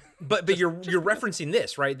 But you're referencing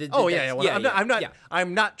this, right? I'm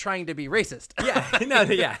not trying to be racist. Yeah.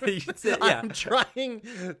 I'm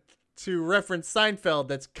trying to reference Seinfeld.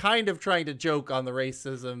 That's kind of trying to joke on the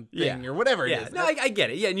racism thing or whatever it is. No, I get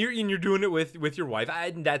it. Yeah, and you're doing it with your wife. I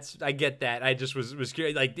get that. I just was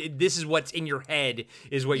curious. Like, this is what's in your head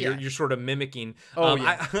is what you're sort of mimicking.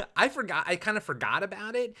 I forgot. I kind of forgot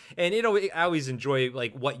about it, and I always enjoy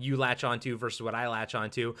like what you latch onto versus what I latch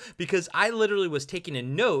onto, because I literally was taking a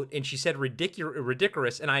note and she said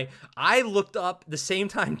ridiculous, and I looked up the same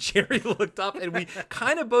time Jerry looked up, and we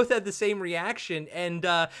kind of both had the same reaction. And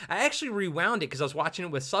I actually rewound it because I was watching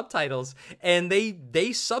it with subtitles, and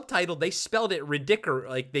they spelled it ridiculous,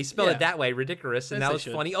 like they spelled it that way, ridiculous, and that was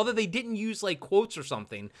funny. Although they didn't use like quotes or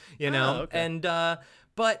something, Okay. And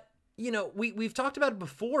but we've talked about it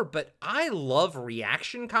before, but I love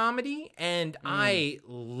reaction comedy, and I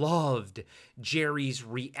loved Jerry's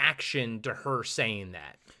reaction to her saying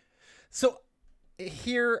that. So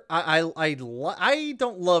here, I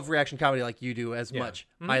don't love reaction comedy like you do as much.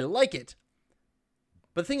 I like it.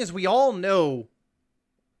 But the thing is, we all know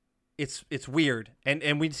it's weird,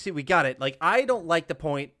 and we got it. Like, I don't like the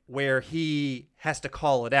point where he has to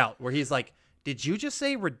call it out, where he's like, "Did you just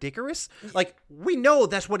say ridiculous?" Like, we know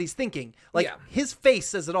that's what he's thinking. Like, his face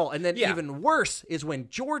says it all. And then even worse is when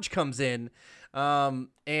George comes in, and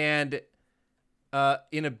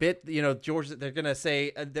in a bit, George, they're gonna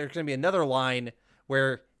say there's gonna be another line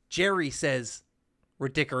where Jerry says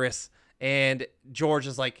ridiculous, and George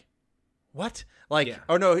is like, "What?" Like,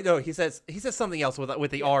 oh no, he says something else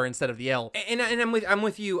with the R instead of the L. And I'm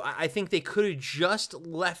with you. I think they could have just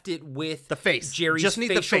left it with the face. Jerry's just need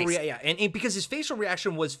facial the face. And because his facial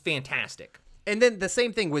reaction was fantastic. And then the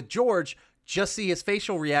same thing with George. Just see his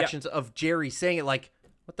facial reactions of Jerry saying it, like,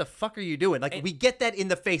 "What the fuck are you doing?" Like, we get that in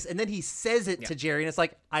the face, and then he says it to Jerry, and it's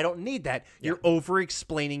like, I don't need that. You're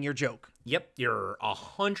over-explaining your joke. Yep, you're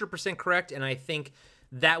 100% correct, and I think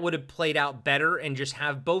that would have played out better, and just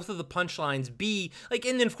have both of the punchlines be like,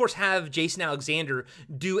 and then of course have Jason Alexander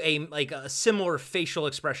do a similar facial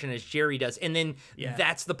expression as Jerry does, and then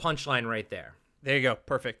that's the punchline right there. There you go,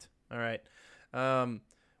 perfect. All right.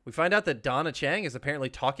 We find out that Donna Chang is apparently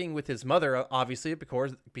talking with his mother, obviously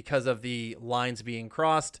because of the lines being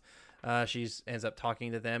crossed. She ends up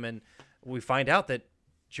talking to them, and we find out that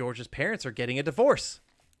George's parents are getting a divorce.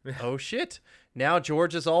 Oh shit! Now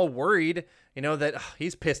George is all worried. That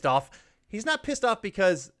he's pissed off. He's not pissed off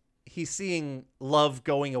because he's seeing love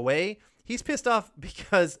going away. He's pissed off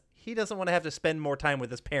because he doesn't want to have to spend more time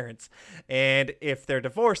with his parents. And if they're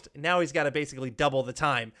divorced, now he's got to basically double the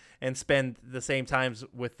time and spend the same times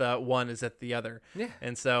with one as at the other. Yeah.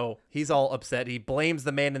 And so he's all upset. He blames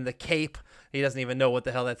the man in the cape. He doesn't even know what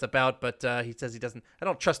the hell that's about, but he says I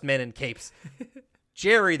don't trust men in capes.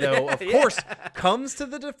 Jerry, though, of course, comes to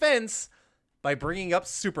the defense by bringing up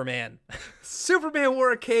Superman. Superman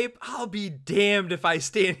wore a cape. I'll be damned if I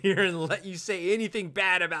stand here and let you say anything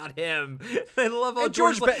bad about him. I love how And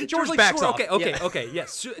George George backs off. Okay.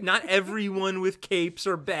 Yes, not everyone with capes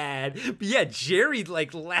are bad. But yeah, Jerry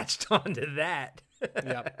latched onto that.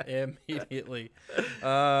 Yep, immediately.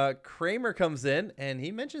 Kramer comes in, and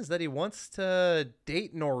he mentions that he wants to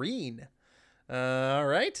date Noreen. All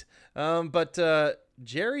right. But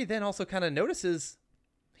Jerry then also kind of notices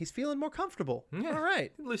he's feeling more comfortable. Yeah. All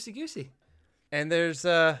right. Loosey-goosey. And there's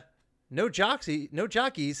no jockeys,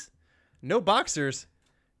 no boxers.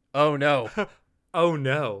 Oh, no. Oh,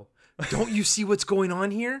 no. Don't you see what's going on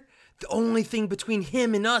here? The only thing between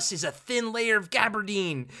him and us is a thin layer of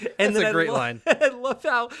gabardine. And That's then a great line. I love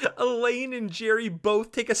how Elaine and Jerry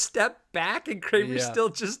both take a step back and Kramer's still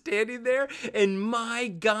just standing there. And my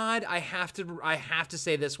God, I have to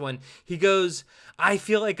say this one. He goes, I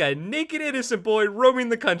feel like a naked innocent boy roaming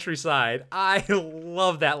the countryside. I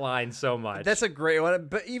love that line so much. That's a great one.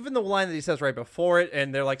 But even the line that he says right before it,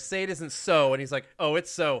 and they're like, say it isn't so. And he's like, oh, it's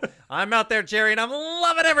so. I'm out there, Jerry, and I'm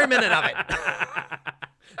loving every minute of it.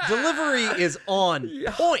 Delivery is on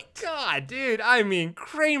point. God, dude. I mean,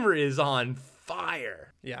 Kramer is on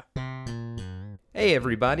fire. Yeah. Hey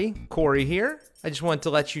everybody, Corey here. I just want to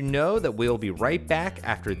let you know that we'll be right back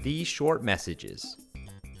after these short messages.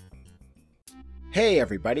 Hey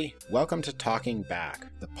everybody, welcome to Talking Back,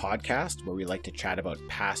 the podcast where we like to chat about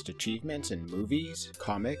past achievements in movies,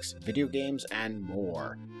 comics, video games, and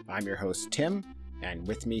more. I'm your host Tim, and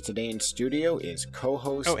with me today in studio is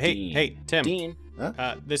co-host Dean. Hey, Tim. Dean,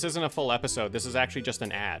 this isn't a full episode. This is actually just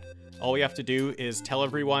an ad. All we have to do is tell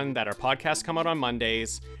everyone that our podcasts come out on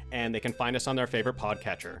Mondays, and they can find us on their favorite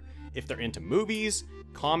podcatcher. If they're into movies,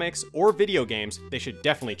 comics, or video games, they should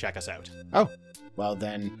definitely check us out. Oh, well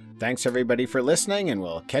then, thanks everybody for listening, and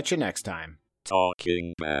we'll catch you next time.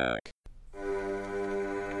 Talking Back.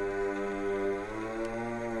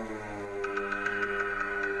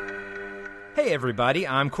 Hey everybody,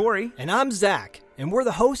 I'm Corey. And I'm Zach, and we're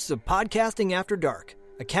the hosts of Podcasting After Dark,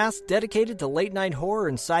 a cast dedicated to late-night horror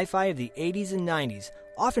and sci-fi of the 80s and 90s,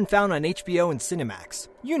 often found on HBO and Cinemax.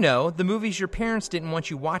 You know, the movies your parents didn't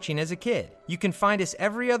want you watching as a kid. You can find us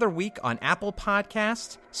every other week on Apple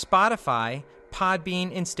Podcasts, Spotify,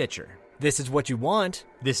 Podbean, and Stitcher. This is what you want.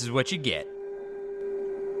 This is what you get.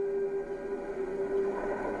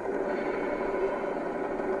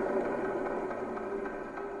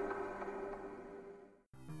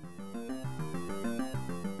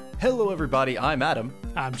 Hello everybody, I'm Adam.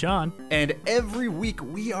 I'm John. And every week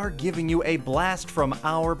we are giving you a blast from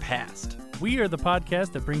our past. We are the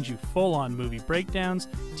podcast that brings you full-on movie breakdowns,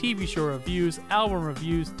 TV show reviews, album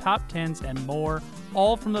reviews, top 10s, and more,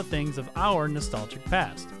 all from the things of our nostalgic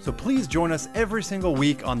past. So please join us every single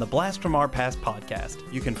week on the Blast from Our Past podcast.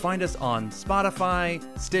 You can find us on Spotify,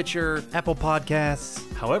 Stitcher, Apple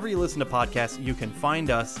Podcasts. However you listen to podcasts, you can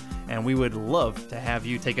find us, and we would love to have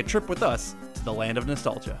you take a trip with us to the land of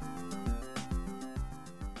nostalgia.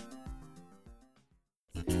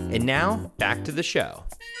 And now, back to the show.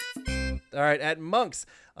 All right, at Monk's,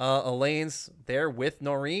 Elaine's there with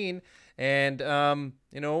Noreen, and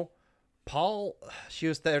Paul.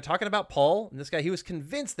 They're talking about Paul, and this guy. He was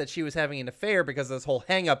convinced that she was having an affair because of this whole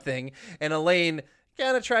hang-up thing, and Elaine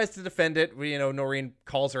kind of tries to defend it. Noreen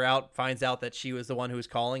calls her out, finds out that she was the one who was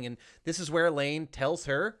calling, and this is where Elaine tells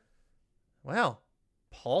her, "Well,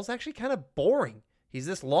 Paul's actually kind of boring. He's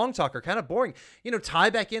this long talker, kind of boring." Tie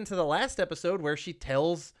back into the last episode where she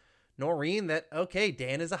tells Noreen that, okay,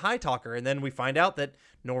 Dan is a high talker. And then we find out that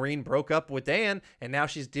Noreen broke up with Dan, and now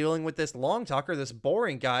she's dealing with this long talker, this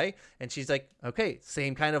boring guy. And she's like, okay,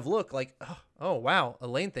 same kind of look, like, oh wow,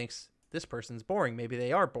 Elaine thinks this person's boring. Maybe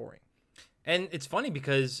they are boring. And it's funny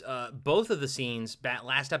because both of the scenes,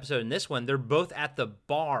 last episode and this one, they're both at the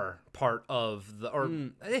bar part of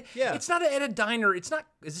the, it's not at a diner. It's not,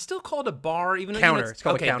 is it still called a bar? Even counter. It's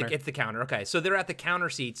called a counter. It's the counter. Okay. So they're at the counter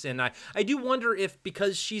seats. And I do wonder if,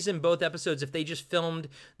 because she's in both episodes, if they just filmed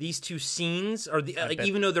these two scenes or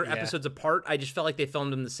even though they're episodes apart, I just felt like they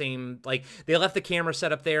filmed them the same, like they left the camera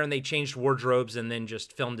set up there and they changed wardrobes and then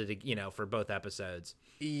just filmed it, for both episodes.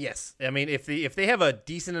 Yes. I mean, if they have a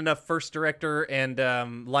decent enough first director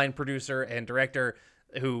and line producer and director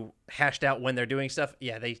who hashed out when they're doing stuff,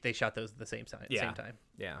 they shot those at the same time.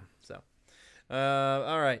 Yeah. So,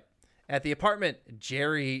 all right. At the apartment,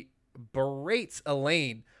 Jerry berates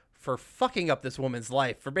Elaine for fucking up this woman's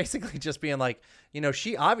life, for basically just being like,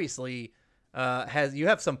 she obviously you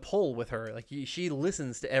have some pull with her. Like she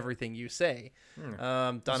listens to everything you say.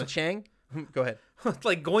 Donna Chang, go ahead.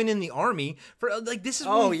 Like going in the army for this is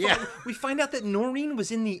we find out that Noreen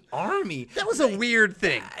was in the army. That was a weird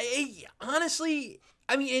thing. Honestly,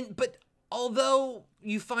 I mean, but although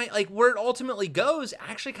you find where it ultimately goes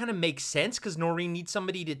actually kind of makes sense because Noreen needs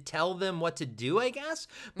somebody to tell them what to do, I guess.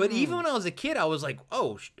 But even when I was a kid, I was like,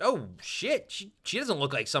 oh shit, she doesn't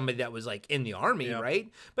look like somebody that was in the army, right?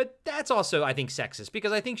 But that's also, I think, sexist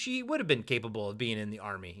because I think she would have been capable of being in the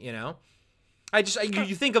army, you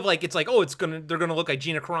think of they're gonna look like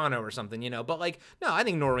Gina Carano or something, but no, I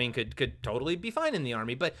think Noreen could totally be fine in the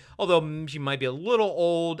army. But although she might be a little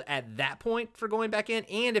old at that point for going back in,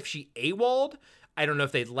 and if she AWOL'd, I don't know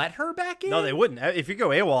if they'd let her back in. No, they wouldn't. If you go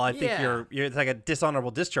AWOL, I think you're it's like a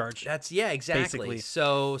dishonorable discharge. That's exactly. Basically.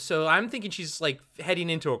 So I'm thinking she's heading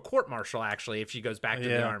into a court martial actually if she goes back to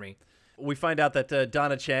the army. We find out that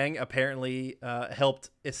Donna Chang apparently helped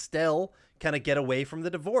Estelle kind of get away from the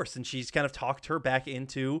divorce, and she's kind of talked her back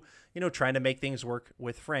into trying to make things work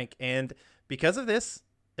with Frank. And because of this,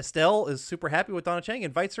 Estelle is super happy with Donna Chang,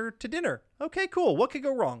 invites her to dinner. Okay, cool. What could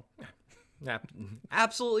go wrong?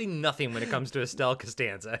 Absolutely nothing when it comes to Estelle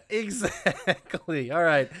Costanza. Exactly. All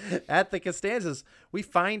right. At the Costanzas, we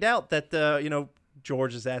find out that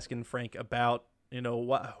George is asking Frank about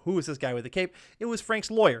who is this guy with the cape? It was Frank's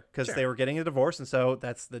lawyer because they were getting a divorce, and so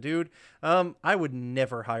that's the dude. I would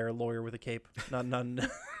never hire a lawyer with a cape. None.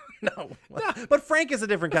 No. But Frank is a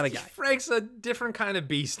different kind of guy. Frank's a different kind of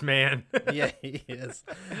beast, man. Yeah, he is.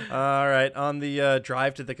 All right. On the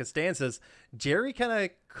drive to the Costanzas, Jerry kind of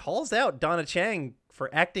calls out Donna Chang for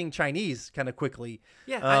acting Chinese kind of quickly.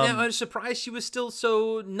 Yeah, I was surprised she was still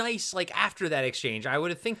so nice after that exchange. I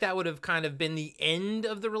would have think that would have kind of been the end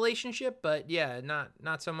of the relationship, but yeah,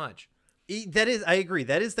 not so much. I agree.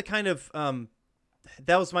 That is the kind of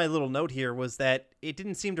that was my little note here, was that it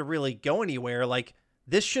didn't seem to really go anywhere.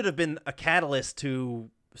 This should have been a catalyst to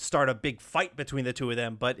start a big fight between the two of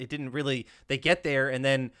them, but it didn't really. They get there, and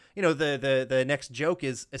then the next joke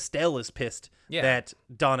is Estelle is pissed that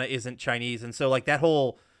Donna isn't Chinese, and so that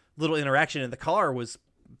whole little interaction in the car was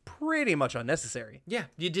pretty much unnecessary. Yeah,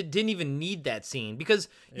 you didn't even need that scene because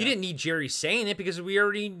you didn't need Jerry saying it because we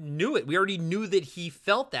already knew it. We already knew that he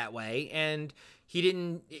felt that way, and he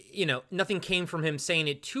didn't. Nothing came from him saying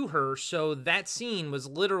it to her, so that scene was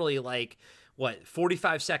literally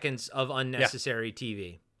 45 seconds of unnecessary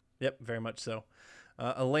TV. Yep, very much so.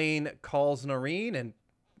 Elaine calls Noreen, and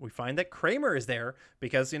we find that Kramer is there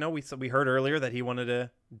because, we heard earlier that he wanted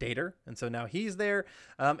to date her, and so now he's there,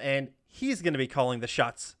 and he's going to be calling the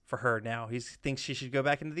shots for her now. He thinks she should go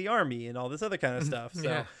back into the army and all this other kind of stuff.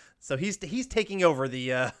 So he's taking over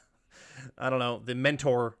the, the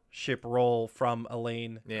mentorship role from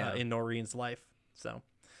Elaine in Noreen's life. So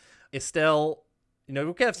Estelle...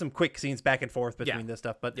 we can have some quick scenes back and forth between this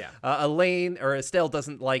stuff, but Elaine or Estelle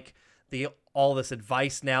doesn't like all this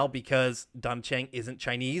advice now because Donna Chang isn't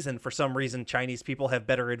Chinese, and for some reason Chinese people have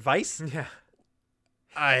better advice. Yeah.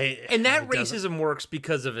 And that racism works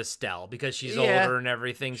because of Estelle, because she's older and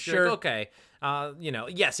everything. Sure. Okay.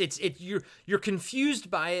 Yes, you're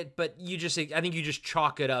confused by it, but I think you just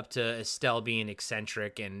chalk it up to Estelle being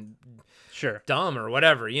eccentric and dumb or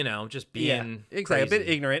whatever, just being exactly crazy. a bit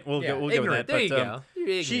ignorant. We'll go with that. There you go.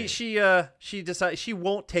 She decides she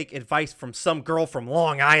won't take advice from some girl from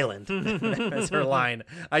Long Island. That's her line.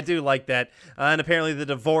 I do like that. And apparently the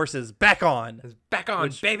divorce is back on.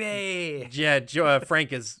 Baby. Yeah,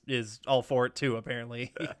 Frank is all for it too.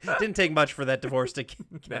 Apparently, didn't take much for that divorce to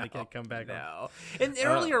come back. No. And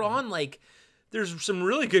earlier on, there's some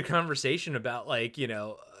really good conversation about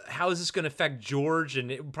how is this going to affect George,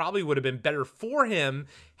 and it probably would have been better for him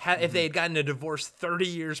if they had gotten a divorce 30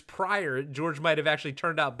 years prior. George might have actually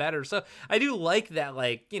turned out better. So I do like that.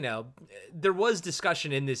 There was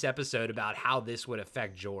discussion in this episode about how this would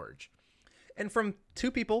affect George, and from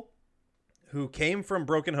two people who came from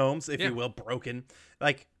broken homes, if you will, broken.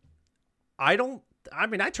 I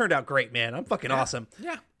turned out great, man. I'm fucking awesome.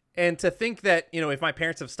 Yeah. And to think that, if my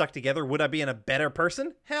parents have stuck together, would I be in a better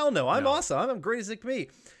person? Hell no. I'm awesome. I'm great as it can be.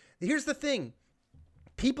 Here's the thing.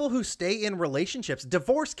 People who stay in relationships,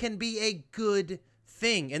 divorce can be a good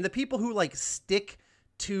thing. And the people who stick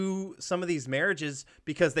to some of these marriages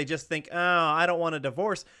because they just think, oh, I don't want a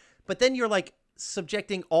divorce. But then you're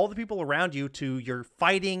subjecting all the people around you to your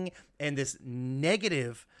fighting and this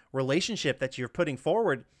negative relationship that you're putting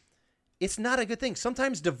forward. It's not a good thing.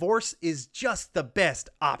 Sometimes divorce is just the best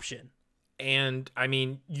option. And I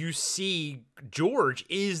mean, you see George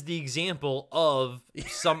is the example of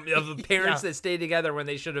some of the parents that stay together when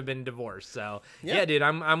they should have been divorced. So yeah, dude,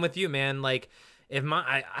 I'm with you, man. Like, if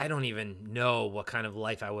I don't even know what kind of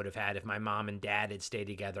life I would have had if my mom and dad had stayed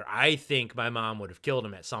together. I think my mom would have killed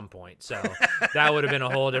him at some point. So that would have been a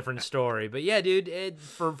whole different story. But yeah, dude,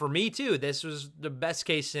 for me too, this was the best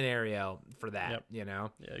case scenario for that, you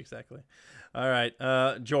know? Yeah, exactly. All right.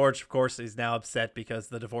 George, of course, is now upset because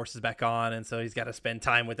the divorce is back on, and so he's got to spend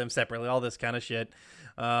time with them separately, all this kind of shit.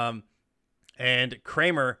 And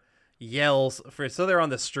Kramer yells so they're on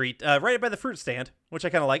the street right by the fruit stand, which I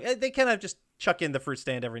kind of like. They kind of just chuck in the fruit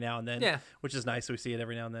stand every now and then, which is nice. We see it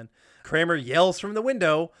every now and then. Kramer yells from the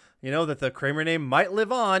window, that the Kramer name might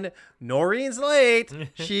live on. Noreen's late.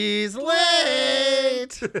 She's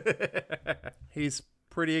late. He's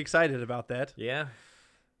pretty excited about that. Yeah.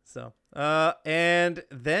 So, and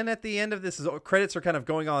then at the end of this, credits are kind of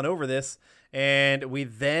going on over this, and we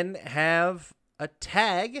then have a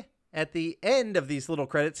tag at the end of these little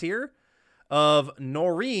credits here of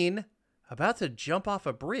Noreen about to jump off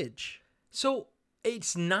a bridge. So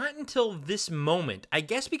it's not until this moment, I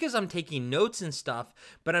guess because I'm taking notes and stuff,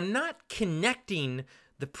 but I'm not connecting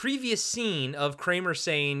the previous scene of Kramer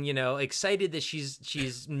saying, excited that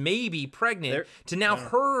she's maybe pregnant to now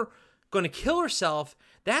her going to kill herself.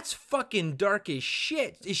 That's fucking dark as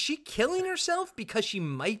shit. Is she killing herself because she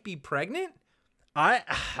might be pregnant?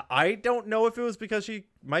 I don't know if it was because she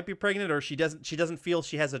might be pregnant or she doesn't feel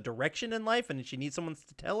she has a direction in life and she needs someone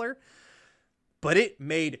to tell her. But it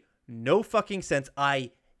made no fucking sense.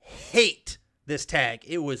 I hate this tag.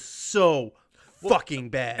 It was so fucking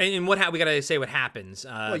bad. And we gotta say what happens.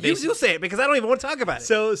 You'll say it because I don't even want to talk about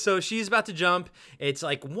it. So she's about to jump. It's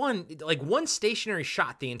like one stationary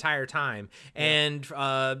shot the entire time,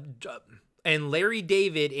 and Larry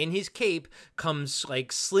David in his cape comes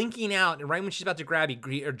like slinking out, and right when she's about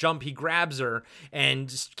to jump, he grabs her and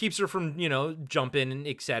just keeps her from jumping and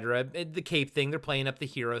etc. The cape thing, they're playing up the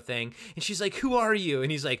hero thing, and she's like, "Who are you?"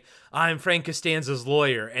 And he's like, "I'm Frank Costanza's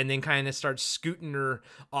lawyer," and then kind of starts scooting her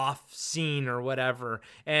off scene or whatever.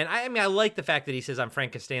 And I mean, I like the fact that he says, "I'm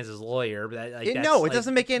Frank Costanza's lawyer," but it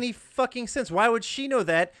doesn't make any fucking sense. Why would she know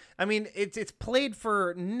that? I mean, it's played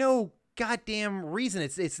for no goddamn reason.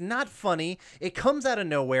 It's not funny. It comes out of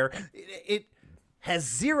nowhere. It has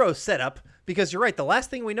zero setup because you're right. The last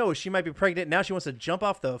thing we know is she might be pregnant. Now she wants to jump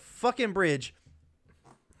off the fucking bridge.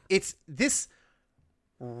 This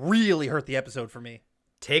really hurt the episode for me.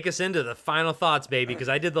 Take us into the final thoughts, baby, because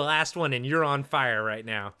I did the last one and you're on fire right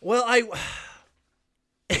now. Well,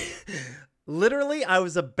 literally I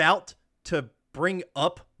was about to bring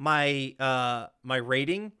up my my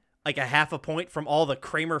rating like a half a point from all the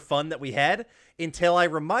Kramer fun that we had until I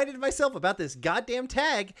reminded myself about this goddamn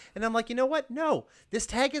tag. And I'm like, you know what? No, this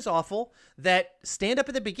tag is awful. That stand up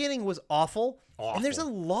at the beginning was awful. And there's a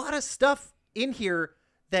lot of stuff in here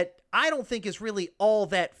that I don't think is really all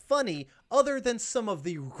that funny other than some of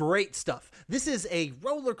the great stuff. This is a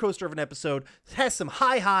roller coaster of an episode. It has some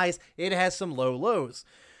high highs. It has some low lows.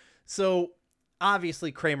 So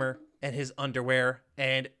obviously Kramer and his underwear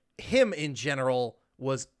and him in general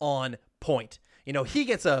was on point. He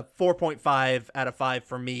gets a 4.5 out of 5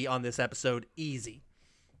 for me on this episode. Easy.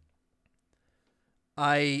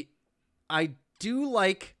 I do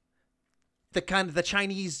like the kind of the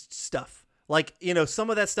Chinese stuff. Like, some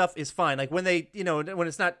of that stuff is fine. Like when they, when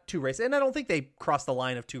it's not too racist. And I don't think they cross the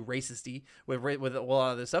line of too racisty with a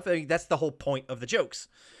lot of this stuff. I mean, that's the whole point of the jokes.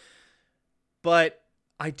 But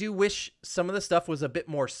I do wish some of the stuff was a bit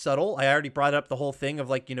more subtle. I already brought up the whole thing of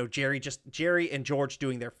like, Jerry and George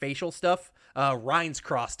doing their facial stuff. Rhines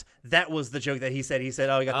crossed. That was the joke that he said. He said,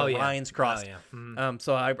 "Oh, you got the Rhines crossed." Oh, yeah. Mm-hmm.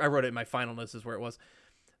 So I wrote it in my final notes is where it was.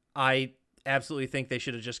 I absolutely think they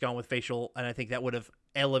should have just gone with facial, and I think that would have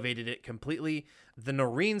elevated it completely. The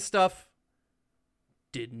Noreen stuff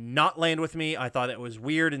did not land with me. I thought it was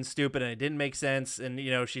weird and stupid, and it didn't make sense. And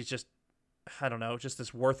she's just, I don't know, just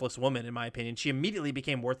this worthless woman, in my opinion. She immediately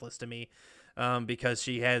became worthless to me because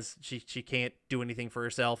she can't do anything for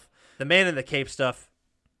herself. The man in the cape stuff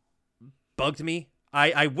bugged me.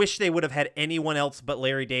 I wish they would have had anyone else but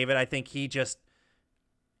Larry David. I think he just,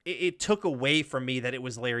 it took away from me that it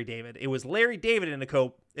was Larry David. It was Larry David in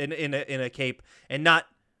a cape and not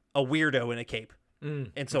a weirdo in a cape.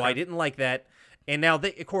 And so I didn't like that. And now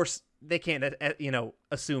they, of course, they can't,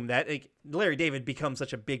 assume that Larry David becomes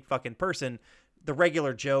such a big fucking person. The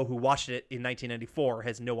regular Joe who watched it in 1994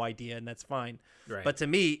 has no idea, and that's fine. Right. But to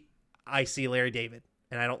me, I see Larry David,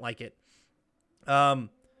 and I don't like it.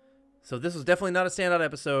 So this was definitely not a standout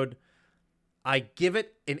episode. I give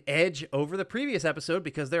it an edge over the previous episode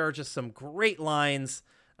because there are just some great lines.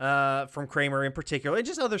 from Kramer in particular, and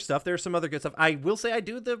just other stuff. There's some other good stuff. I will say I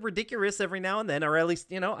do the ridiculous every now and then, or at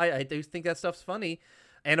least, I do think that stuff's funny.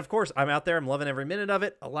 And of course, I'm out there. I'm loving every minute of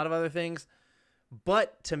it. A lot of other things.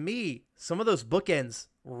 But to me, some of those bookends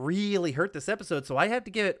really hurt this episode. So I have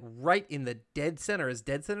to give it right in the dead center. As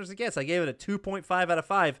dead center as it gets, I gave it a 2.5 out of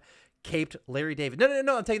 5. Caped Larry David.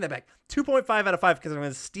 No, I'm taking that back. 2.5 out of 5 because I'm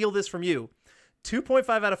going to steal this from you. 2.5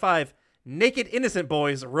 out of 5. Naked innocent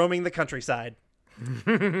boys roaming the countryside.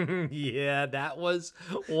 Yeah, that was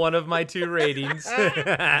one of my 2 ratings.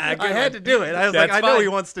 I had to do it. I was I know he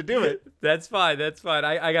wants to do it. That's fine.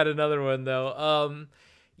 I got another one though.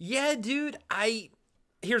 Yeah, dude,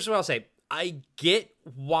 here's what I'll say. I get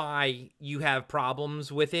why you have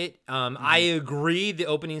problems with it. I agree the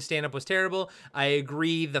opening stand-up was terrible. I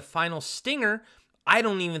agree the final stinger, I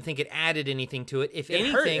don't even think it added anything to it. If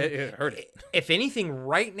anything,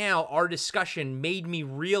 right now, our discussion made me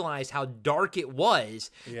realize how dark it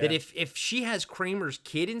was. Yeah. That if she has Kramer's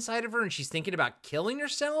kid inside of her and she's thinking about killing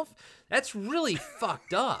herself, that's really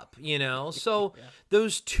fucked up, So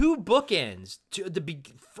those 2 bookends, the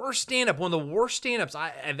first stand-up, one of the worst stand-ups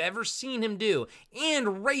I've ever seen him do,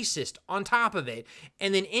 and racist on top of it,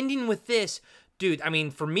 and then ending with this, dude, I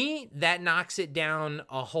mean, for me, that knocks it down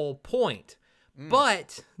a whole point.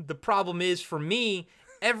 But the problem is, for me,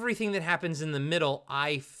 everything that happens in the middle,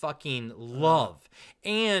 I fucking love.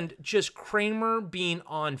 And just Kramer being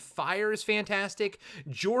on fire is fantastic.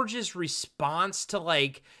 George's response to,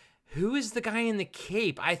 who is the guy in the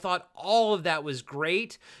cape? I thought all of that was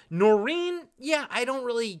great. Noreen, yeah, I don't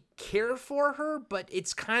really care for her, but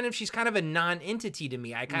she's kind of a non-entity to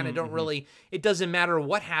me. I kind of don't really, it doesn't matter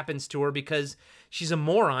what happens to her because she's a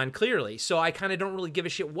moron, clearly. So I kind of don't really give a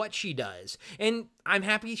shit what she does. And I'm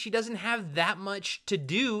happy she doesn't have that much to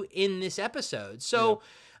do in this episode. So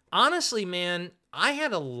honestly, man, I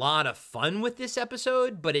had a lot of fun with this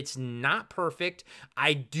episode, but it's not perfect.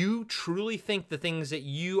 I do truly think the things that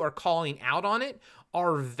you are calling out on it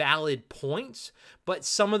are valid points, but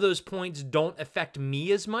some of those points don't affect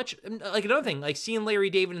me as much. Like another thing, like seeing Larry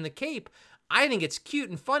David in the cape, I think it's cute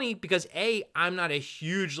and funny because I'm not a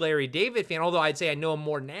huge Larry David fan, although I'd say I know him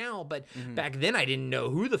more now, but back then I didn't know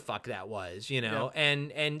who the fuck that was,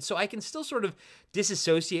 and so I can still sort of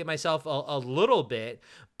disassociate myself a little bit,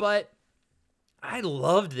 but I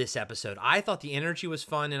loved this episode. I thought the energy was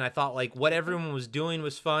fun, and I thought what everyone was doing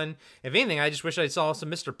was fun. If anything, I just wish I saw some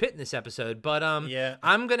Mr. Pitt in this episode. But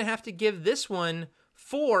I'm gonna have to give this one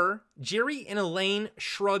 4 Jerry and Elaine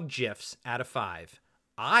shrug gifs out of 5.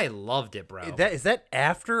 I loved it, bro. Is that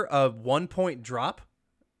after a 1-point drop?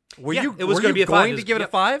 It was going to be a 5. To give it a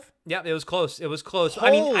 5? Yeah, it was close.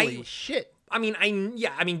 Holy shit. I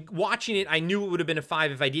mean, watching it, I knew it would have been a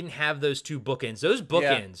 5 if I didn't have those 2 bookends. Those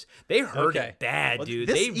bookends, they hurt it bad, dude.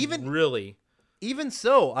 Really. Even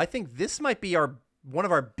so, I think this might be one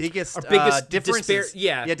of our biggest differences.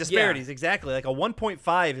 Disparities, exactly. Like a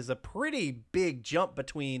 1.5 is a pretty big jump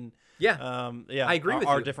between I agree with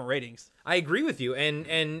our you. different ratings. I agree with you,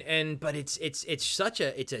 but it's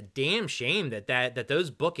a damn shame that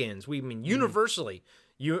those bookends, universally,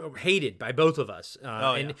 you hated by both of us,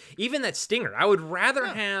 and even that stinger. I would rather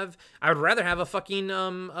have a fucking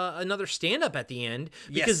another stand up at the end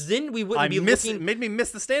because then we wouldn't made me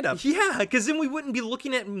miss the stand up. Yeah, because then we wouldn't be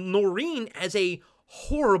looking at Noreen as a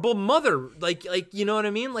horrible mother, like you know what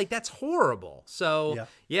I mean? Like that's horrible. So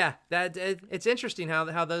that it's interesting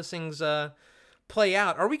how those things play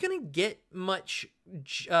out. Are we gonna get much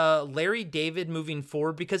Larry David moving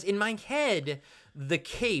forward? Because in my head, the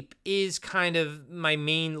cape is kind of my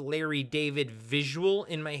main Larry David visual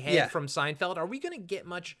in my head from Seinfeld. Are we gonna get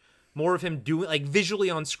much more of him doing visually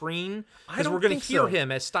on screen? Because we're going to hear him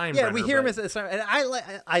as Steinbrenner. Yeah, we hear him as Steinbrenner. And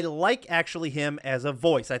I like actually him as a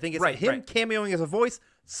voice. I think it's cameoing as a voice,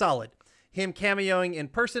 solid. Him cameoing in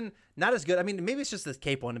person, not as good. I mean, maybe it's just this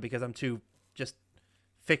cape one because I'm too just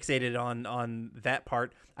fixated on that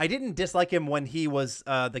part. I didn't dislike him when he was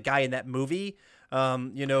the guy in that movie,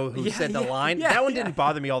 who said the line. That one didn't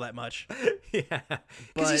bother me all that much.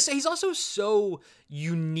 Because he's also so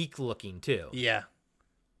unique looking too. Yeah.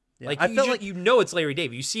 Like I felt like it's Larry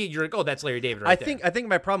David. You see it, you're like, oh, that's Larry David right there. I think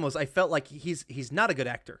my problem was I felt like he's not a good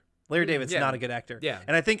actor. Larry David's not a good actor. Yeah.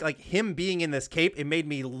 And I think him being in this cape, it made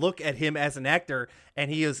me look at him as an actor,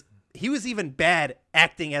 and he was even bad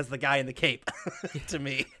acting as the guy in the cape to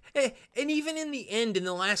me. And even in the end, in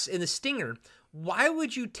the stinger, why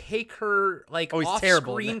would you take her off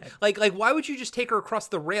screen? Like why would you just take her across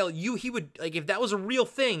the rail? He would if that was a real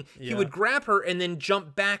thing, he would grab her and then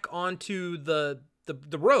jump back onto the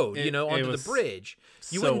road, onto the bridge.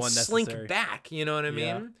 You wouldn't slink back, you know what I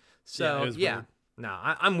mean? So No,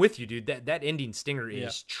 I'm with you, dude. That ending stinger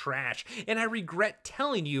is trash, and I regret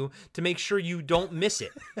telling you to make sure you don't miss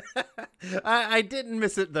it. I didn't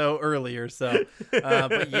miss it though earlier, so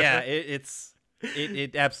but yeah,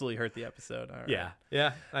 it absolutely hurt the episode. All right.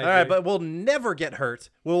 Yeah. All right, but we'll never get hurt.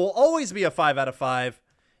 Will always be a 5 out of 5.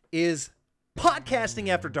 Is Podcasting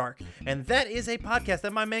After Dark, and that is a podcast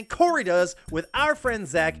that my man Corey does with our friend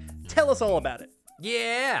Zach. Tell us all about it.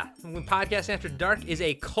 Yeah, Podcast After Dark is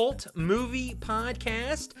a cult movie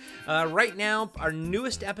podcast. Right now, our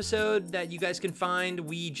newest episode that you guys can find,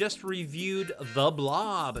 we just reviewed The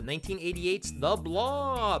Blob, 1988's The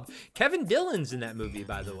Blob. Kevin Dillon's in that movie,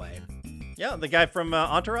 by the way. Yeah, the guy from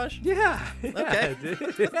Entourage? Yeah. Okay.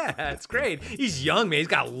 Yeah, it's great. He's young, man. He's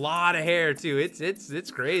got a lot of hair, too. It's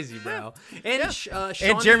crazy, bro. And Sean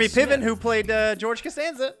and Jeremy Smith. Piven, who played George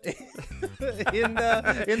Costanza in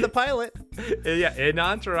the pilot. Yeah, in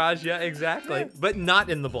Entourage, yeah, exactly. But not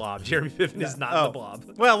in The Blob. Jeremy Piven is not in The Blob.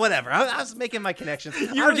 Well, whatever. I was making my connections.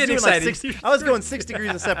 You were getting excited. I was going 6 degrees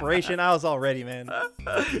of separation. I was all ready, man.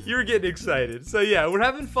 You were getting excited. So, yeah, we're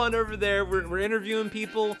having fun over there. We're interviewing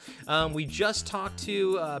people. We just talked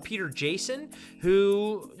to Peter Jason,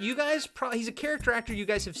 who you guys he's a character actor you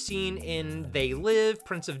guys have seen in They Live,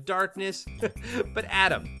 Prince of Darkness. But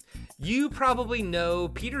Adam, you probably know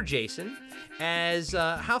Peter Jason as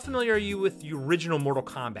how familiar are you with the original Mortal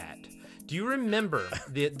Kombat? Do you remember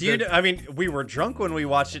I mean, we were drunk when we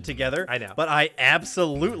watched it together. I know. But I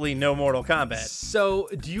absolutely know Mortal Kombat. So,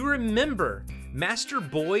 do you remember Master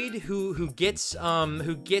Boyd, who gets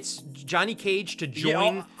Johnny Cage to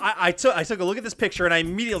join? Yeah, I took a look at this picture and I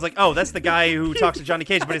immediately was like, oh, that's the guy who talks to Johnny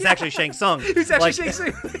Cage, but it's actually Shang Tsung. Who's actually Shang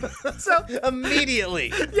Tsung? So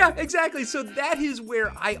immediately. Yeah, exactly. So that is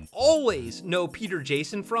where I always know Peter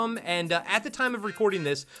Jason from. And at the time of recording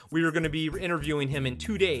this, we were going to be interviewing him in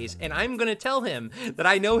 2 days, and I'm going to tell him that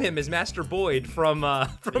I know him as Master Boyd from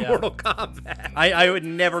Mortal Kombat. I would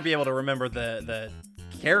never be able to remember the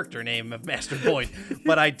character name of Master Boyd,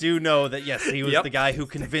 but I do know that yes, he was the guy who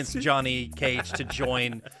convinced Johnny Cage to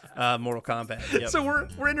join Mortal Kombat. Yep. So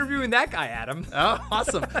we're interviewing that guy, Adam. Oh,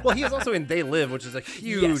 awesome. Well, he was also in They Live, which is a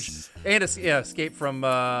huge and Escape from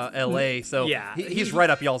L.A. So he's right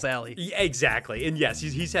up y'all's alley. Yeah, exactly. And yes,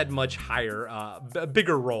 he's had much higher,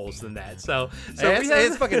 bigger roles than that. So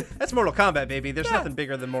that's Mortal Kombat, baby. There's nothing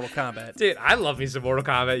bigger than Mortal Kombat. Dude, I love me some Mortal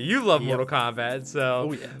Kombat. You love Mortal Kombat,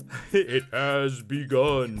 so it has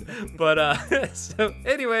begun. But so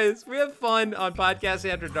anyways, we have fun on Podcast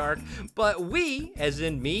After Dark, but we, as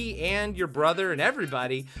in me and your brother and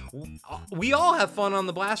everybody, we all have fun on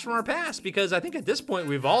the Blast from Our Past, because I think at this point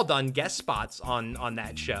we've all done guest spots on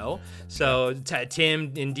that show. So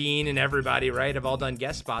Tim and Dean and everybody, right, have all done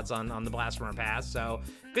guest spots on the Blast from Our Past. So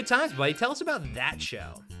good times, buddy. Tell us about that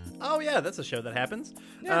show. Oh yeah, that's a show that happens.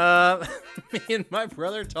 Yeah. Me and my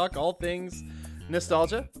brother talk all things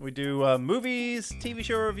nostalgia. We do movies, TV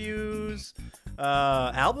show reviews,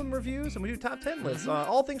 album reviews, and we do top 10 lists.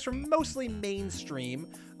 All things from mostly mainstream.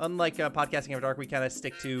 Unlike Podcasting After Dark, we kind of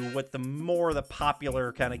stick to what the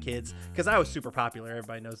popular kind of kids, because I was super popular.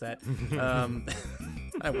 Everybody knows that.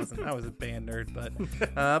 I wasn't. I was a band nerd,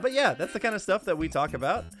 but yeah, that's the kind of stuff that we talk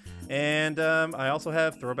about. And I also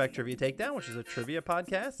have Throwback Trivia Takedown, which is a trivia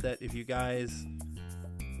podcast that if you guys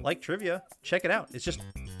like trivia, check it out. It's just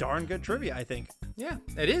darn good trivia, I think. Yeah,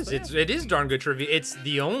 it is. So, it is darn good trivia. It's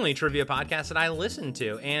the only trivia podcast that I listen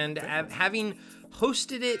to, and having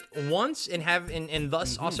hosted it once and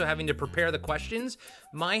thus also having to prepare the questions,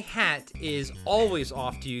 my hat is always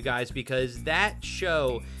off to you guys, because that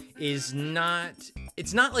show is not,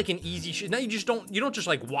 it's not like an easy show. Now you don't just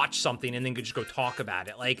like watch something and then just go talk about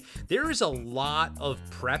it. Like, there is a lot of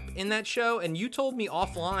prep in that show, and you told me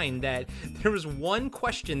offline that there was one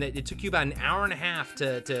question that it took you about an hour and a half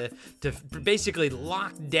to basically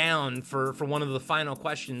lock down for one of the final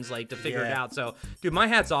questions, like to figure it out. So, dude, my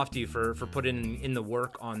hat's off to you for putting in the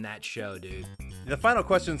work on that show, dude. The final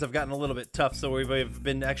questions have gotten a little bit tough, so we've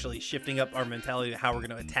been actually shifting up our mentality of how we're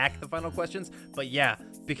going to attack the final questions. But yeah,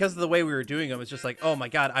 because of the way we were doing them, it's just like, oh my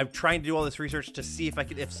god, I'm trying to do all this research to see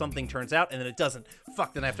if something turns out, and then it doesn't.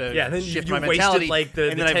 Fuck, then I have to shift my mentality,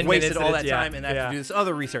 and then I've wasted all that time, and I have to do this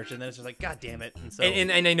other research, and then it's just like, god damn it. And so,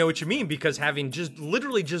 and I know what you mean, because having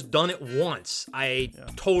literally done it once, I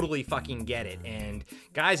totally fucking get it. And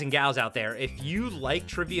guys and gals out there, if you like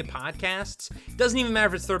trivia podcasts, it doesn't even matter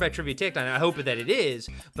if it's Throwback Trivia Takedown. I hope that it is,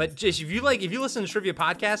 but just if you listen to trivia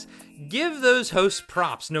podcasts, give those hosts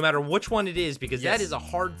props, no matter which one it is, because that is a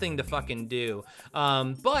hard thing to fucking do.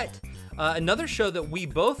 But another show that we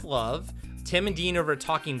both love, Tim and Dean over at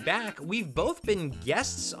Talking Back, we've both been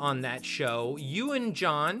guests on that show. You and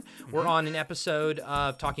John were on an episode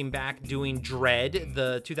of Talking Back doing Dread,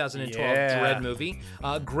 the 2012 Dread movie.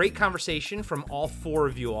 Great conversation from all four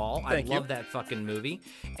of you all. I love that fucking movie.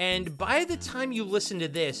 And by the time you listen to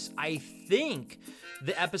this, I think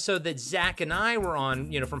the episode that Zach and I were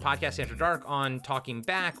on, from Podcast After Dark on Talking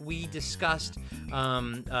Back, we discussed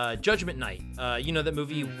Judgment Night. That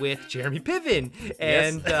movie with Jeremy Piven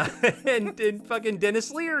and and fucking Dennis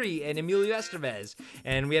Leary and Emilio Estevez.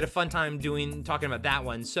 And we had a fun time talking about that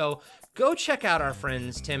one. So go check out our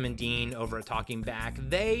friends Tim and Dean over at Talking Back.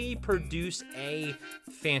 They produce a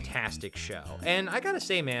fantastic show. And I gotta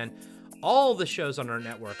say, man, all the shows on our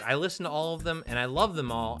network, I listen to all of them and I love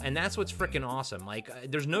them all, and that's what's freaking awesome. Like,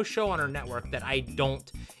 there's no show on our network that I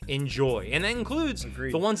don't enjoy, and that includes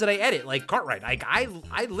the ones that I edit, like Cartwright.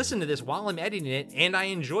 I listen to this while I'm editing it and I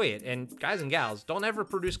enjoy it. And guys and gals, don't ever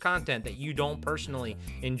produce content that you don't personally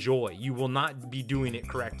enjoy. You will not be doing it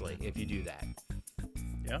correctly if you do that.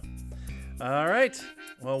 Yeah. All right.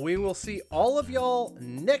 Well, we will see all of y'all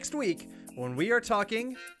next week when we are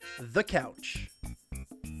talking The Couch.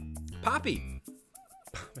 Poppy.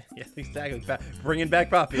 Yeah, exactly. Bringing back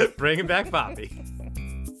Poppy. Bringing back Poppy.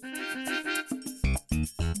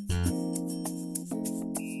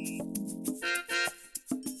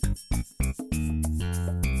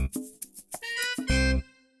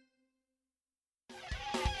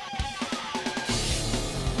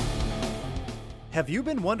 Have you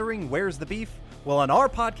been wondering where's the beef? Well, on our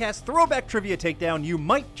podcast, Throwback Trivia Takedown, you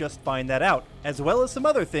might just find that out, as well as some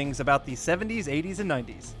other things about the 70s, 80s, and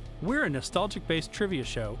 90s. We're a nostalgic-based trivia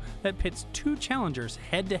show that pits two challengers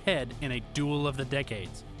head-to-head in a duel of the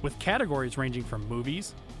decades, with categories ranging from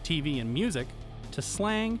movies, TV and music, to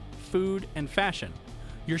slang, food, and fashion.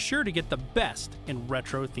 You're sure to get the best in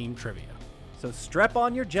retro-themed trivia. So strap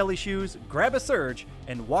on your jelly shoes, grab a Surge,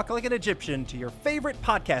 and walk like an Egyptian to your favorite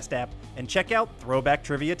podcast app and check out Throwback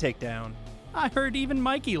Trivia Takedown. I heard even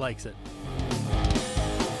Mikey likes it.